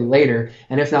hopefully later.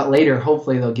 And if not later,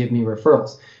 hopefully they'll give me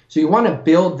referrals. So you want to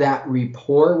build that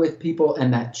rapport with people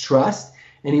and that trust.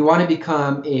 and you want to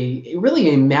become really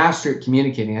a master at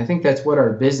communicating. I think that's what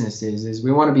our business is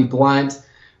we want to be blunt,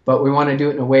 but we want to do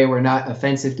it in a way we're not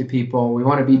offensive to people. We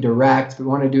want to be direct. We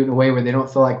want to do it in a way where they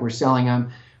don't feel like we're selling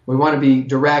them. We want to be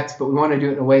direct, but we want to do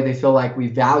it in a way they feel like we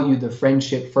value the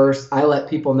friendship first. I let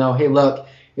people know, hey, look,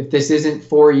 if this isn't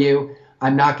for you,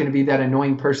 I'm not going to be that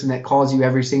annoying person that calls you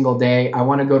every single day. I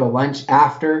want to go to lunch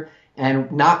after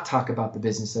and not talk about the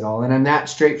business at all. And I'm that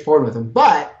straightforward with them.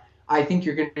 But I think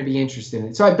you're going to be interested in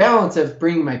it. So I balance of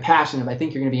bringing my passion of I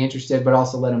think you're going to be interested, but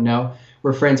also let them know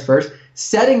we're friends first.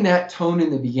 Setting that tone in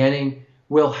the beginning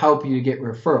will help you to get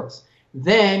referrals.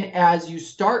 Then as you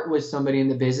start with somebody in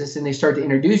the business and they start to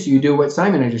introduce you, you do what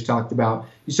Simon and I just talked about.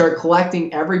 You start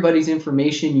collecting everybody's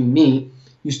information you meet.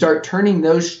 You start turning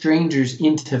those strangers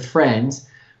into friends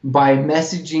by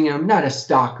messaging them, not a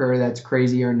stalker that's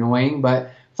crazy or annoying,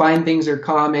 but find things or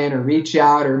comment or reach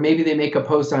out, or maybe they make a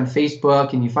post on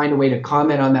Facebook and you find a way to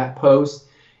comment on that post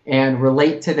and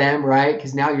relate to them, right?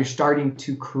 Because now you're starting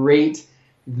to create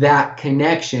that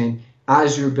connection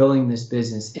as you're building this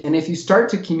business. And if you start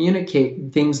to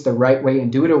communicate things the right way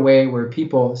and do it a way where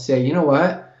people say, you know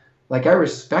what, like I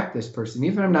respect this person,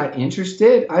 even if I'm not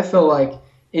interested, I feel like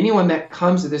anyone that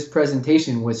comes to this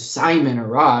presentation with Simon or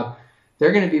Rob,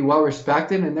 they're going to be well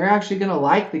respected and they're actually going to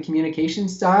like the communication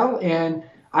style. And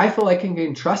I feel like I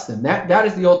can trust them. That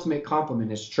is the ultimate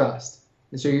compliment, is trust.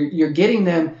 And so you're getting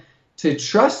them to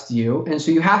trust you. And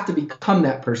so you have to become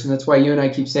that person. That's why you and I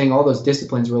keep saying all those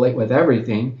disciplines relate with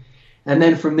everything. And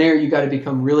then from there, you got to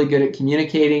become really good at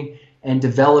communicating and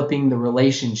developing the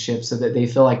relationship so that they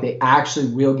feel like they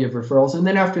actually will give referrals. And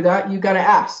then after that, you got to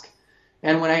ask.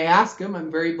 And when I ask them,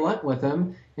 I'm very blunt with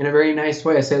them in a very nice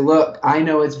way. I say, look, I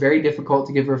know it's very difficult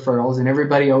to give referrals, and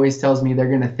everybody always tells me they're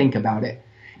going to think about it.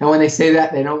 And when they say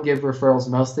that, they don't give referrals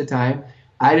most of the time.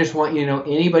 I just want you to know,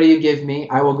 anybody you give me,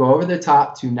 I will go over the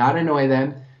top to not annoy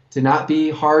them, to not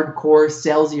be hardcore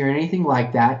salesy or anything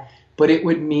like that. But it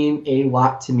would mean a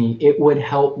lot to me. It would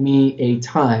help me a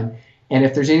ton. And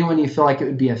if there's anyone you feel like it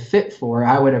would be a fit for,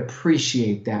 I would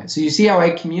appreciate that. So you see how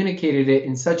I communicated it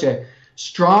in such a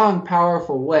strong,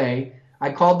 powerful way.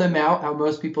 I called them out, how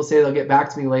most people say they'll get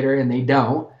back to me later, and they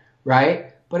don't,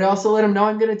 right? But I also let them know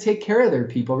I'm going to take care of their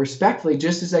people respectfully,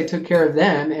 just as I took care of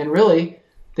them. And really,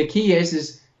 the key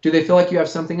is do they feel like you have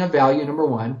something of value, number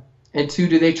one? And two,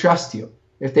 do they trust you?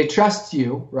 If they trust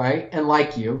you, right, and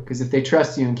like you, because if they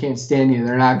trust you and can't stand you,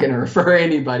 they're not going to refer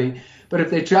anybody. But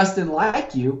if they trust and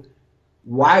like you,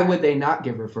 why would they not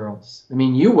give referrals? I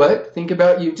mean, you would. Think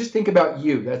about you. Just think about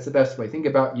you. That's the best way. Think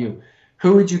about you.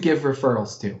 Who would you give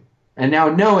referrals to? And now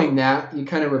knowing that, you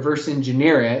kind of reverse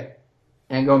engineer it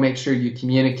and go make sure you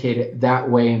communicate it that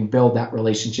way and build that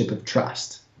relationship of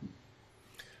trust.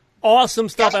 Awesome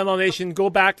stuff, MLM Nation.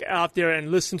 Go back out there and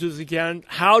listen to this again.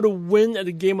 How to Win at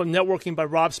the Game of Networking by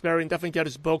Rob Sperry, and definitely get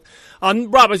his book.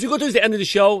 Rob, as you go to the end of the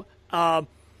show,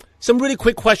 some really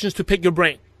quick questions to pick your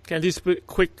brain. Okay, these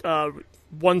quick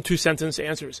 1-2 sentence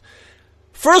answers.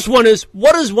 First one is,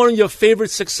 what is one of your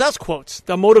favorite success quotes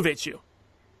that motivates you?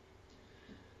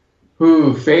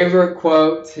 Favorite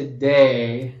quote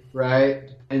today, right?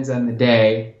 Depends on the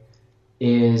day,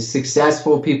 is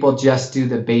successful people just do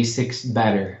the basics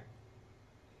better.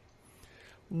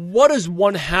 What is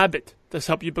one habit that's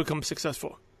helped you become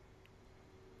successful?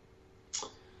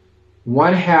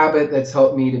 One habit that's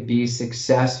helped me to be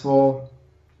successful,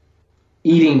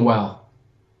 eating well.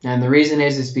 And the reason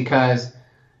is because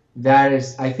that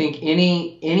is, I think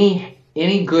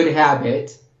any good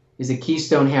habit is a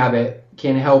keystone habit,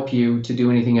 can help you to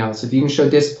do anything else. If you can show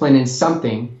discipline in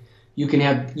something, you can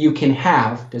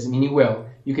have, doesn't mean you will,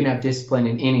 you can have discipline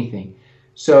in anything.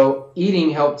 So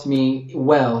eating helped me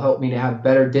to have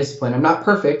better discipline. I'm not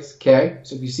perfect, okay?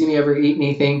 So if you see me ever eat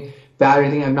anything bad or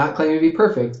anything, I'm not claiming to be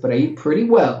perfect, but I eat pretty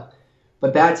well.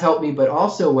 But that's helped me. But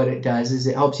also what it does is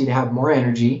it helps you to have more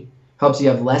energy, helps you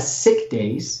have less sick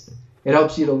days. It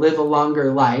helps you to live a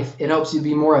longer life. It helps you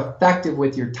be more effective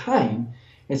with your time.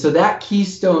 And so that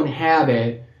keystone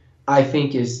habit, I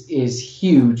think, is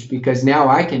huge, because now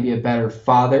I can be a better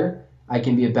father. I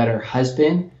can be a better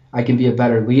husband. I can be a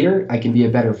better leader. I can be a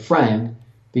better friend,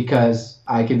 because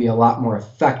I can be a lot more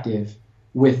effective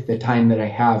with the time that I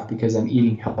have because I'm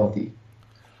eating healthy.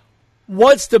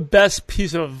 What's the best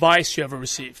piece of advice you ever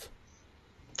received?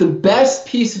 The best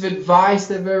piece of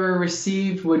advice I've ever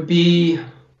received would be,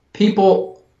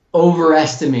 people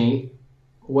overestimate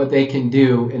what they can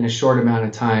do in a short amount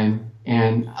of time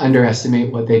and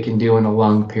underestimate what they can do in a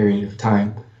long period of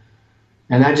time.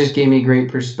 And that just gave me great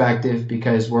perspective,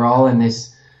 because we're all in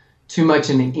this too much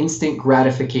in an instant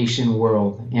gratification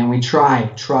world. And we try.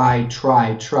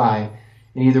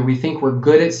 And either we think we're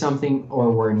good at something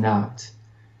or we're not.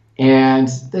 And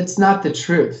that's not the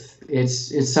truth.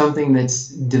 It's something that's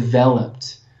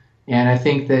developed. And I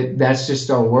think that that's just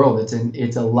our world.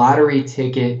 It's a lottery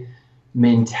ticket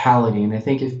mentality. And I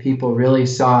think if people really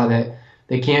saw that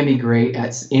they can be great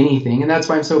at anything, and that's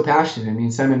why I'm so passionate. I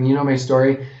mean, Simon, you know my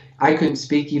story. I couldn't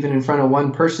speak even in front of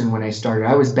one person when I started.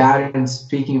 I was bad at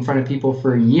speaking in front of people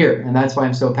for a year. And that's why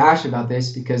I'm so passionate about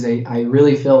this, because I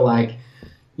really feel like,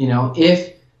 you know,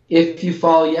 if you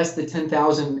follow, yes, the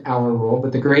 10,000 hour rule,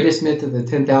 but the greatest myth of the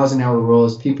 10,000 hour rule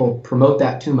is people promote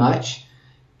that too much.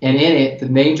 And in it, the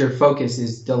major focus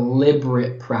is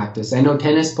deliberate practice. I know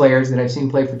tennis players that I've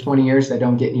seen play for 20 years that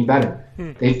don't get any better.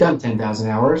 They've done 10,000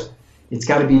 hours. It's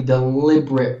got to be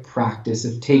deliberate practice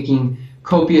of taking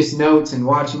copious notes and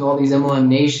watching all these MLM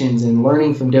nations and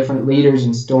learning from different leaders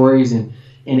and stories and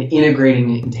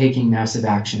integrating it and taking massive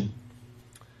action.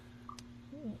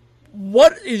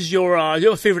 What is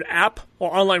your favorite app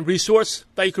or online resource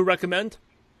that you could recommend?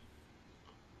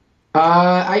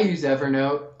 I use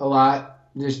Evernote a lot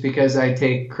just because I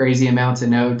take crazy amounts of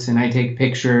notes and I take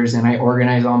pictures and I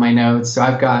organize all my notes. So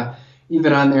I've got,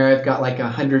 even on there, I've got like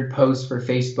 100 posts for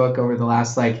Facebook over the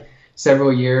last like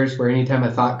several years where anytime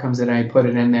a thought comes in, I put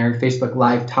it in there. Facebook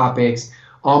Live topics,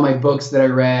 all my books that I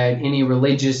read, any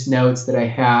religious notes that I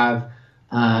have,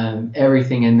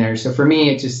 everything in there. So for me,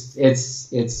 it's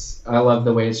I love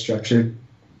the way it's structured.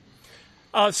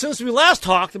 Since we last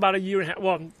talked about a year and a half,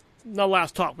 well, not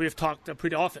last talk, we have talked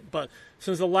pretty often, but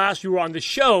since the last you were on the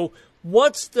show,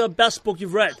 what's the best book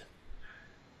you've read?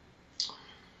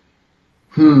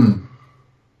 I've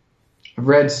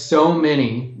read so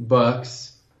many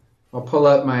books. I'll pull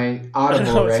up my Audible.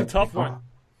 I know, it's a tough one.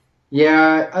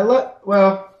 Yeah, I want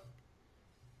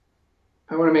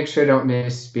to make sure I don't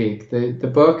misspeak. The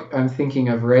book I'm thinking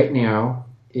of right now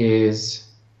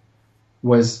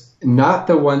was not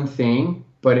The One Thing,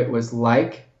 but it was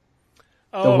like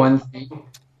The One Thing.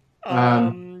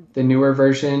 The newer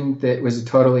version that was a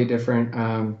totally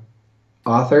different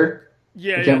author.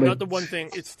 Yeah, not The One Thing.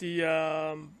 It's the...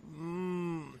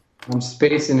 I'm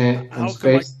spacing it.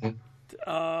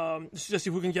 Let's just see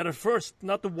if we can get it first.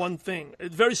 Not The One Thing.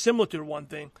 It's very similar to The One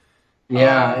Thing.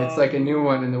 Yeah, it's like a new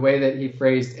one, and the way that he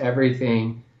phrased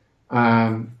everything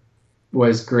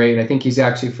was great. I think he's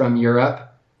actually from Europe,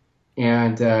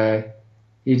 and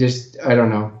he just, I don't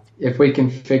know. If we can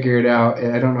figure it out,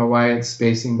 I don't know why it's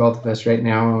spacing both of us right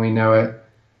now when we know it.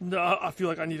 No, I feel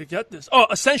like I need to get this. Oh,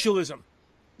 Essentialism.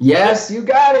 Yes, you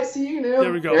got it. See, you know.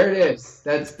 There we go. There it is.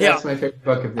 That's my favorite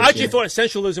book of this I actually year. thought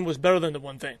Essentialism was better than The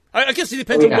One Thing. I guess it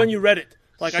depends on when you read it.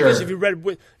 Like, sure. I guess if you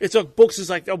read it's a books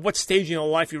is like what stage in your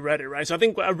life you read it, right? So I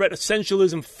think I read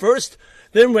Essentialism first,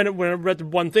 then when I read The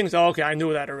One Thing, so okay, I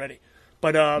knew that already.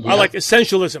 But I like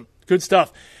Essentialism. Good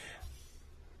stuff.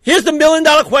 Here's the $1 million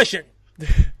question.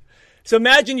 So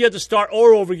imagine you had to start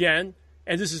all over again,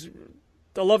 and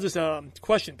I love this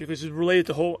question because it's related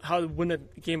to how to win a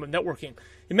game of networking.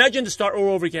 Imagine to start all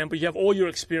over again, but you have all your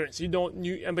experience.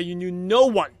 But you knew no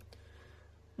one.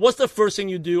 What's the first thing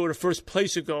you do, or the first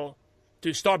place you go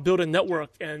to start building a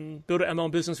network and build an MLM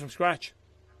business from scratch?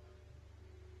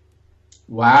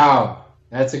 Wow,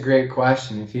 that's a great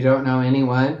question. If you don't know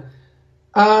anyone,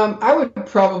 I would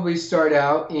probably start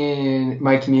out in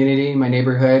my community, my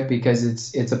neighborhood, because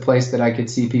it's a place that I could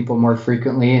see people more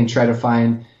frequently and try to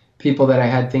find people that I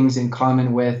had things in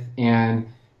common with and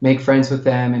make friends with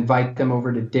them, invite them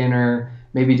over to dinner,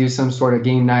 maybe do some sort of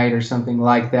game night or something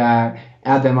like that,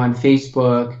 add them on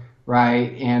Facebook,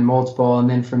 right, and multiple, and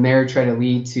then from there try to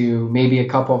lead to maybe a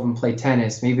couple of them play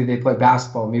tennis, maybe they play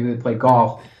basketball, maybe they play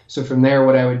golf. So from there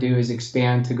what I would do is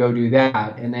expand to go do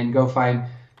that and then go find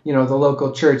the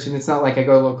local church. And it's not like I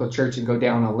go to local church and go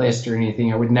down a list or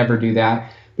anything. I would never do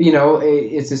that. But,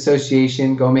 it's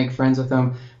association, go make friends with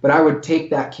them. But I would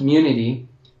take that community,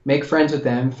 make friends with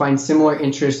them, find similar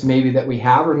interests maybe that we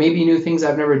have, or maybe new things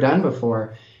I've never done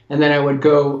before. And then I would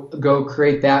go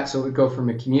create that. So it would go from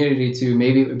a community to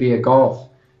maybe it would be a golf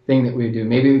thing that we would do.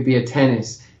 Maybe it would be a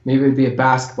tennis. Maybe it would be a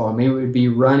basketball. Maybe it would be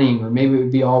running, or maybe it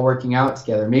would be all working out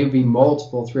together. Maybe it would be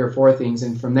multiple, 3 or 4 things.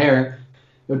 And from there,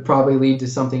 it would probably lead to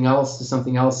something else, to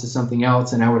something else, to something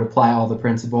else, and I would apply all the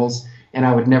principles, and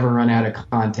I would never run out of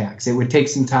contacts. It would take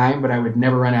some time, but I would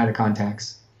never run out of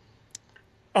contacts.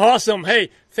 Awesome. Hey,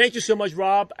 thank you so much,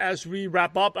 Rob. As we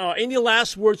wrap up, any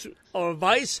last words or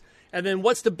advice? And then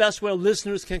what's the best way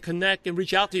listeners can connect and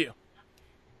reach out to you?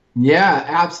 Yeah,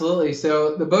 absolutely.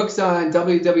 So the book's on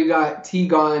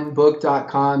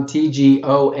www.tgonbook.com,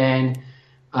 TGON,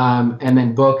 and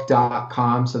then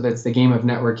book.com. So that's the Game of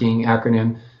Networking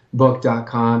acronym,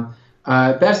 book.com.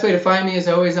 Best way to find me is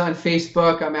always on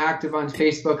Facebook. I'm active on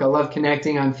Facebook. I love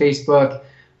connecting on Facebook.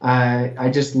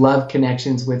 I just love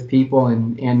connections with people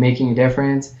and making a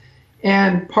difference.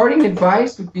 And parting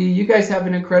advice would be, you guys have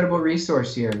an incredible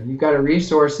resource here. You've got a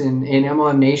resource in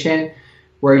MLM Nation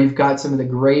where you've got some of the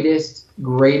greatest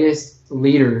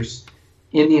leaders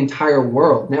in the entire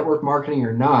world, network marketing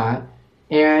or not.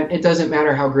 And it doesn't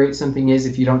matter how great something is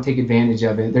if you don't take advantage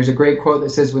of it. There's a great quote that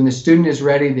says, when the student is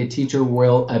ready, the teacher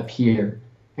will appear.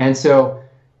 And so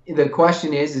the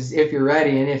question is if you're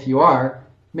ready, and if you are,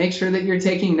 make sure that you're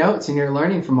taking notes and you're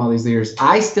learning from all these leaders.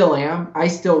 I still am. I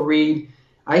still read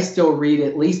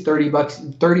at least 30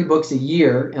 books a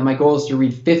year, and my goal is to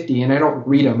read 50, and I don't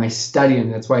read them, I study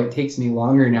them. That's why it takes me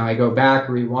longer now. I go back,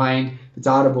 rewind, if it's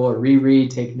audible, or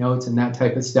reread, take notes, and that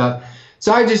type of stuff.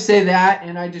 So I just say that,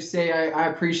 and I just say I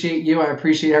appreciate you. I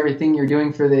appreciate everything you're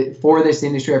doing for this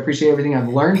industry. I appreciate everything I've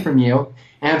learned from you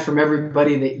and from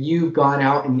everybody that you've gone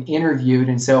out and interviewed.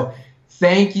 And so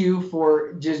thank you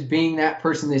for just being that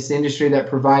person in this industry that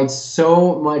provides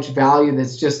so much value,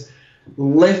 that's just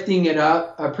lifting it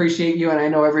up. I appreciate you, and I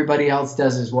know everybody else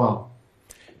does as well.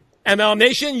 MLM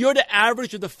Nation, you're the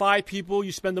average of the 5 people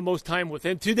you spend the most time with.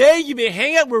 And today, you may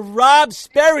hang out with Rob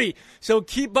Sperry. So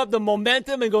keep up the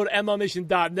momentum and go to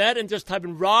MLMNation.net and just type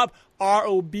in Rob,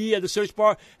 R-O-B, at the search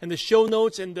bar, and the show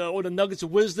notes and all the nuggets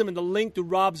of wisdom and the link to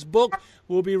Rob's book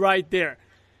will be right there.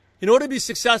 In order to be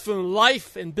successful in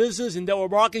life and business and network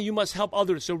marketing, you must help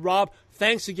others. So, Rob,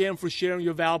 thanks again for sharing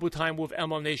your valuable time with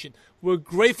MLM Nation. We're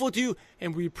grateful to you,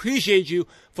 and we appreciate you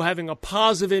for having a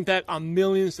positive impact on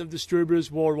millions of distributors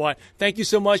worldwide. Thank you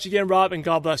so much again, Rob, and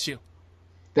God bless you.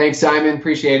 Thanks, Simon.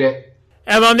 Appreciate it.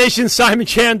 MLM Nation, Simon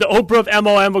Chan, the Oprah of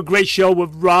MLM, a great show with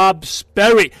Rob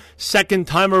Sperry. Second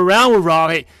time around with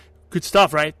Rob. Hey, good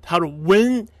stuff, right? How to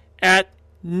win at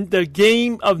the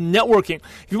game of networking.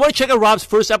 If you want to check out Rob's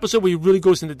first episode, where he really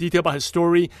goes into detail about his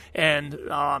story and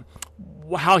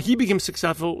how he became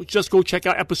successful, just go check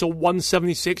out episode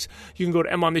 176. You can go to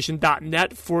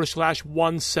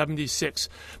mlmnation.net/176.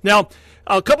 Now,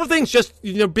 a couple of things, just,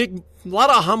 a lot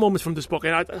of aha moments from this book,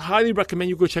 and I highly recommend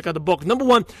you go check out the book. Number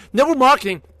one, network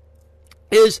marketing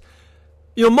is,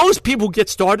 most people get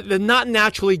started, they're not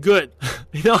naturally good.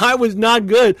 I was not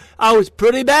good. I was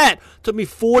pretty bad. It took me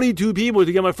 42 people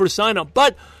to get my first sign up.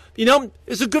 But,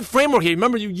 it's a good framework here.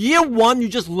 Remember, year 1, you're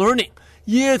just learning.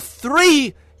 Year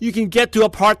 3, you can get to a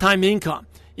part-time income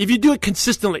if you do it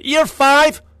consistently. Year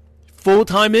 5,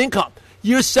 full-time income.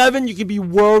 Year 7, you can be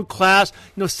world-class.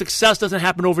 Success doesn't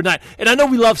happen overnight. And I know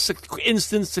we love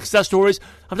instant success stories.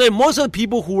 I'm telling you, most of the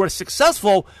people who were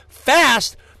successful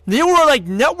fast, they were like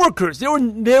networkers. They were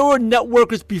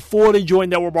networkers before they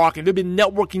joined network marketing. They've been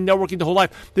networking the whole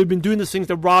life. They've been doing the things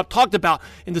that Rob talked about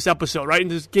in this episode, right? In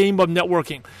this game of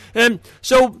networking. And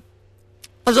so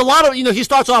there's a lot of, he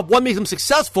starts off, what makes them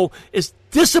successful is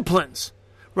disciplines,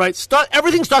 right?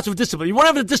 Everything starts with discipline. You want to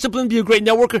have the discipline to be a great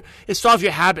networker, it starts with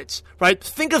your habits, right?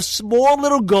 Think of small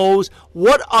little goals.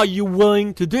 What are you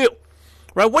willing to do?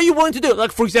 Right? What are you willing to do?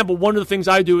 Like, for example, one of the things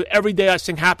I do, every day I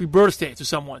sing happy birthday to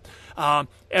someone.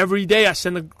 Every day I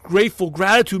send a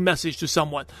gratitude message to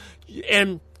someone.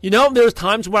 And, there's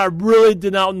times where I really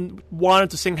did not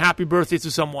want to sing happy birthday to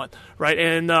someone, right?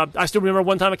 And I still remember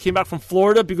one time I came back from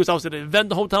Florida because I was at an event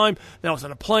the whole time. Then I was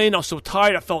on a plane. I was so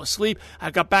tired. I fell asleep.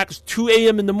 I got back. It was 2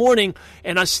 a.m. in the morning,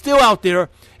 and I was still out there,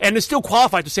 and it's still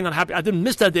qualified to sing on happy. I didn't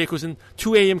miss that day because in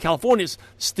 2 a.m. California is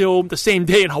still the same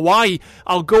day in Hawaii.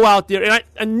 I'll go out there, and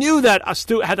I knew that I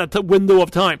still had that window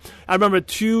of time. I remember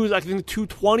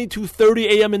 2:20, 2:30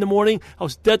 a.m. in the morning. I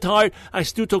was dead tired. I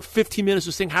still took 15 minutes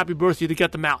to sing happy birthday to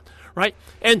get them out. Right?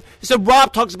 And so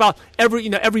Rob talks about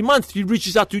every month he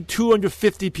reaches out to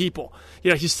 250 people.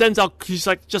 He sends out, he's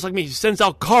like, just like me, he sends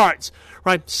out cards,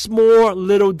 right? Small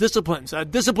little disciplines.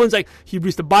 Disciplines like he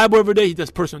reads the Bible every day, he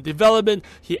does personal development,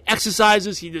 he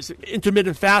exercises, he does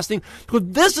intermittent fasting. Because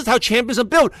this is how champions are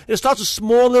built. It starts with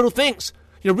small little things.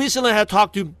 Recently I had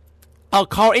talked to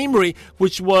Carl Amory,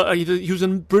 which was he was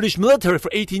in the British military for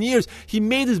 18 years. He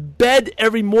made his bed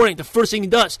every morning, the first thing he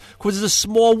does, because it's a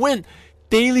small win.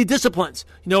 Daily disciplines.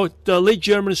 The late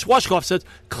German Schwarzkopf says,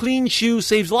 clean shoes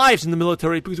saves lives in the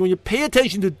military, because when you pay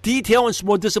attention to detail and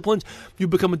small disciplines, you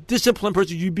become a disciplined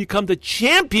person. You become the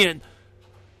champion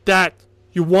that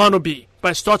you want to be.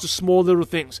 But it starts with small little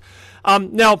things.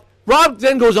 Now, Rob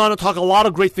then goes on to talk a lot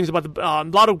of great things about a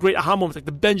lot of great aha moments, like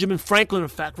the Benjamin Franklin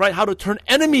effect, right? How to turn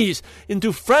enemies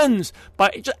into friends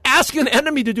by just asking an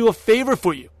enemy to do a favor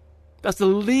for you. That's the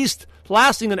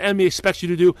last thing an enemy expects you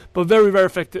to do, but very, very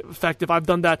effective. I've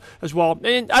done that as well.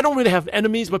 And I don't really have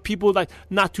enemies, but people like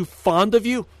not too fond of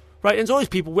you, right? And there's always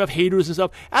people, we have haters and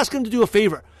stuff. Ask them to do a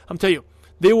favor. I'm telling you,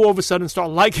 they will all of a sudden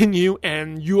start liking you,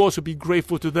 and you also be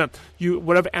grateful to them.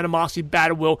 Whatever animosity,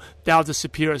 bad will, that'll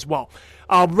disappear as well.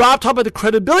 Rob talked about the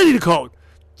credibility code.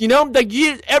 You know, like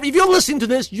if you're listening to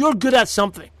this, you're good at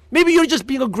something. Maybe you're just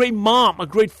being a great mom, a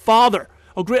great father,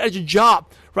 or great at your job,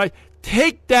 right?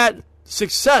 Take that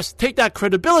success, take that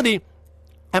credibility,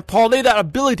 and parlay that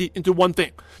ability into one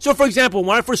thing. So, for example,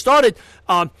 when I first started,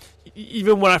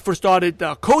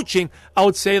 coaching, I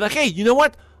would say, like, hey, you know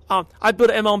what? I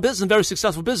built an MLM business, a very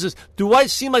successful business. Do I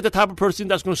seem like the type of person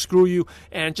that's going to screw you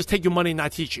and just take your money and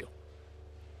not teach you?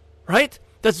 Right?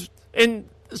 And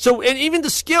even the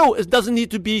skill doesn't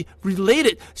need to be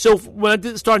related. So when I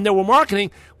did start network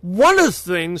marketing, one of the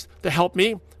things that helped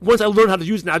me, once I learned how to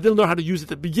use it, I didn't learn how to use it at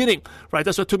the beginning, right?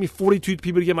 That's why it took me 42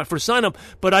 people to get my first sign-up.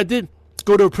 But I did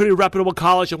go to a pretty reputable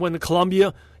college. I went to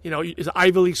Columbia, it's an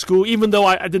Ivy League school. Even though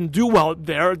I didn't do well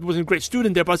there, I wasn't a great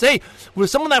student there. But I say, hey,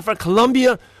 with someone like from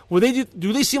Columbia,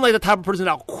 do they seem like the type of person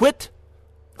that'll quit?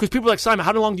 Because people are like, Simon,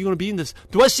 how long are you going to be in this?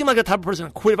 Do I seem like the type of person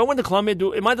to quit? If I went to Columbia,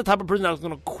 am I the type of person that was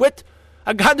going to quit?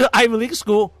 I got to Ivy League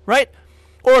school, right?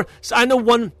 Or so I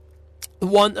know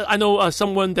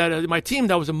someone that my team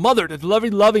that was a mother that's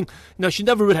loving. She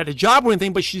never really had a job or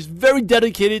anything, but she's very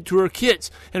dedicated to her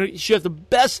kids, and she has the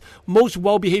best, most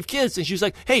well-behaved kids. And she's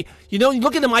like, hey, you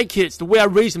look at my kids, the way I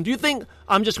raised them. Do you think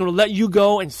I'm just going to let you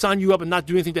go and sign you up and not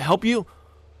do anything to help you?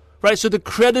 Right? So the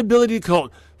credibility code,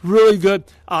 really good.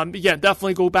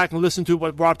 Definitely go back and listen to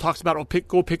what Rob talks about, or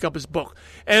go pick up his book.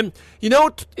 And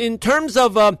in terms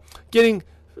of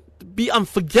be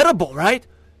unforgettable, right?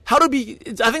 I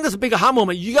think that's a big aha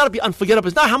moment. You got to be unforgettable.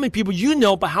 It's not how many people you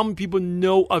know, but how many people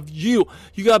know of you.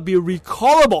 You got to be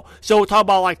recallable. So we'll talk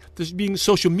about like this being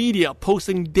social media,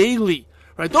 posting daily,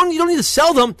 right? You don't need to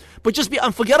sell them, but just be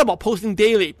unforgettable, posting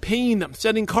daily, paying them,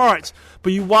 sending cards.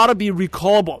 But you want to be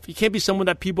recallable. You can't be someone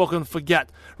that people are going to forget,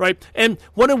 right? And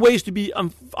one of the ways to be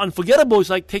unforgettable is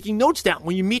like taking notes down.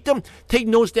 When you meet them, take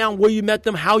notes down where you met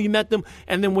them, how you met them,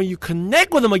 and then when you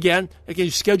connect with them again,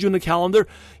 you schedule in the calendar,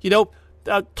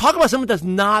 talk about something that's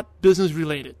not business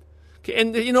related. Okay,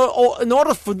 and in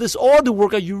order for this all to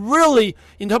work out, you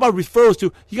talk about referrals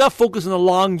too, you got to focus on the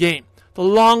long game, the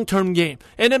long-term game.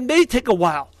 And it may take a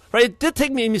while, right? It did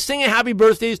take me singing happy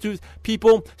birthdays to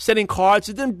people, sending cards.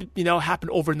 It didn't, happen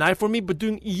overnight for me, but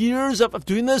doing years of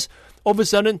doing this, all of a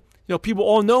sudden, people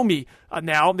all know me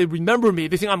now. They remember me.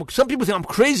 Some people think I'm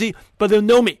crazy, but they'll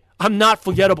know me. I'm not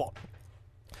forgettable.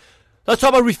 Let's talk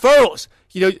about referrals.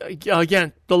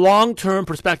 Again, the long-term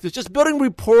perspective, just building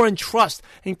rapport and trust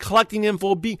and collecting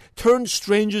info, turn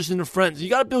strangers into friends. You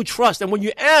got to build trust. And when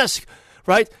you ask,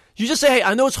 right, you just say, hey,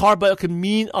 I know it's hard, but it can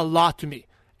mean a lot to me.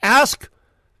 Ask.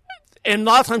 And a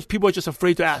lot of times people are just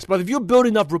afraid to ask. But if you build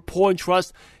enough rapport and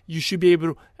trust, you should be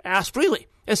able to ask freely.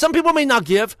 And some people may not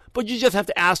give, but you just have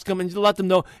to ask them and let them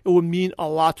know it will mean a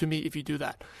lot to me if you do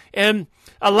that. And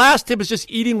a last tip is just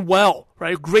eating well,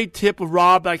 right? A great tip of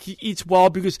Rob, like he eats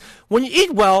well, because when you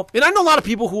eat well, and I know a lot of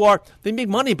people they make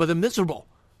money, but they're miserable.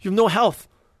 You have no health.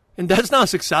 And that's not a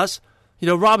success.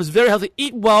 Rob is very healthy.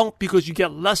 Eat well because you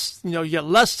get less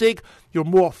sick, you're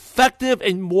more effective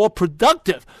and more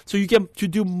productive. So you get to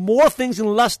do more things in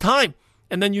less time.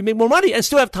 And then you make more money and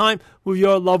still have time with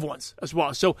your loved ones as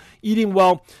well. So eating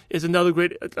well is another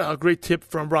great tip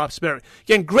from Rob Sperry.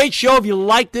 Again, great show. If you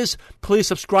like this, please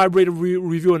subscribe, rate, and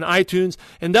review on iTunes.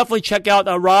 And definitely check out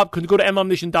Rob. Go to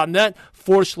mlmnation.net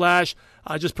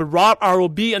 / just put Rob,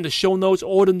 R-O-B, and the show notes.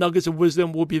 All the nuggets of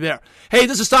wisdom will be there. Hey,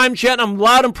 this is Simon Chan. I'm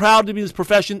loud and proud to be in this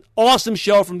profession. Awesome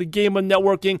show from the game of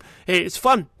networking. Hey, it's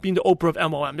fun being the Oprah of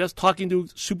MLM. Just talking to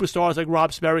superstars like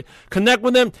Rob Sperry. Connect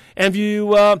with them. And if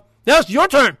you... now it's your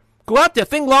turn. Go out there.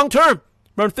 Think long term.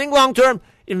 Remember, think long term.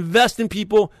 Invest in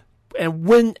people and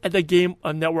win at the game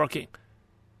of networking.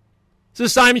 This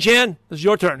is Simon Chan. It's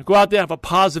your turn. Go out there and have a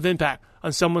positive impact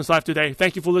on someone's life today.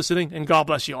 Thank you for listening, and God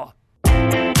bless you all.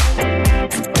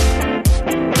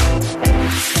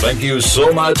 Thank you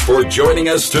so much for joining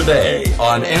us today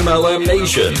on MLM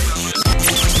Nation.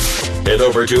 Head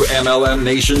over to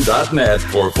MLMNation.net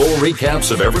for full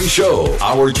recaps of every show,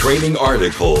 our training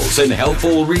articles, and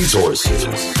helpful resources.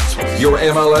 Your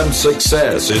MLM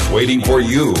success is waiting for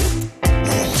you.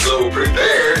 So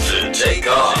prepare to take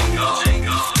off.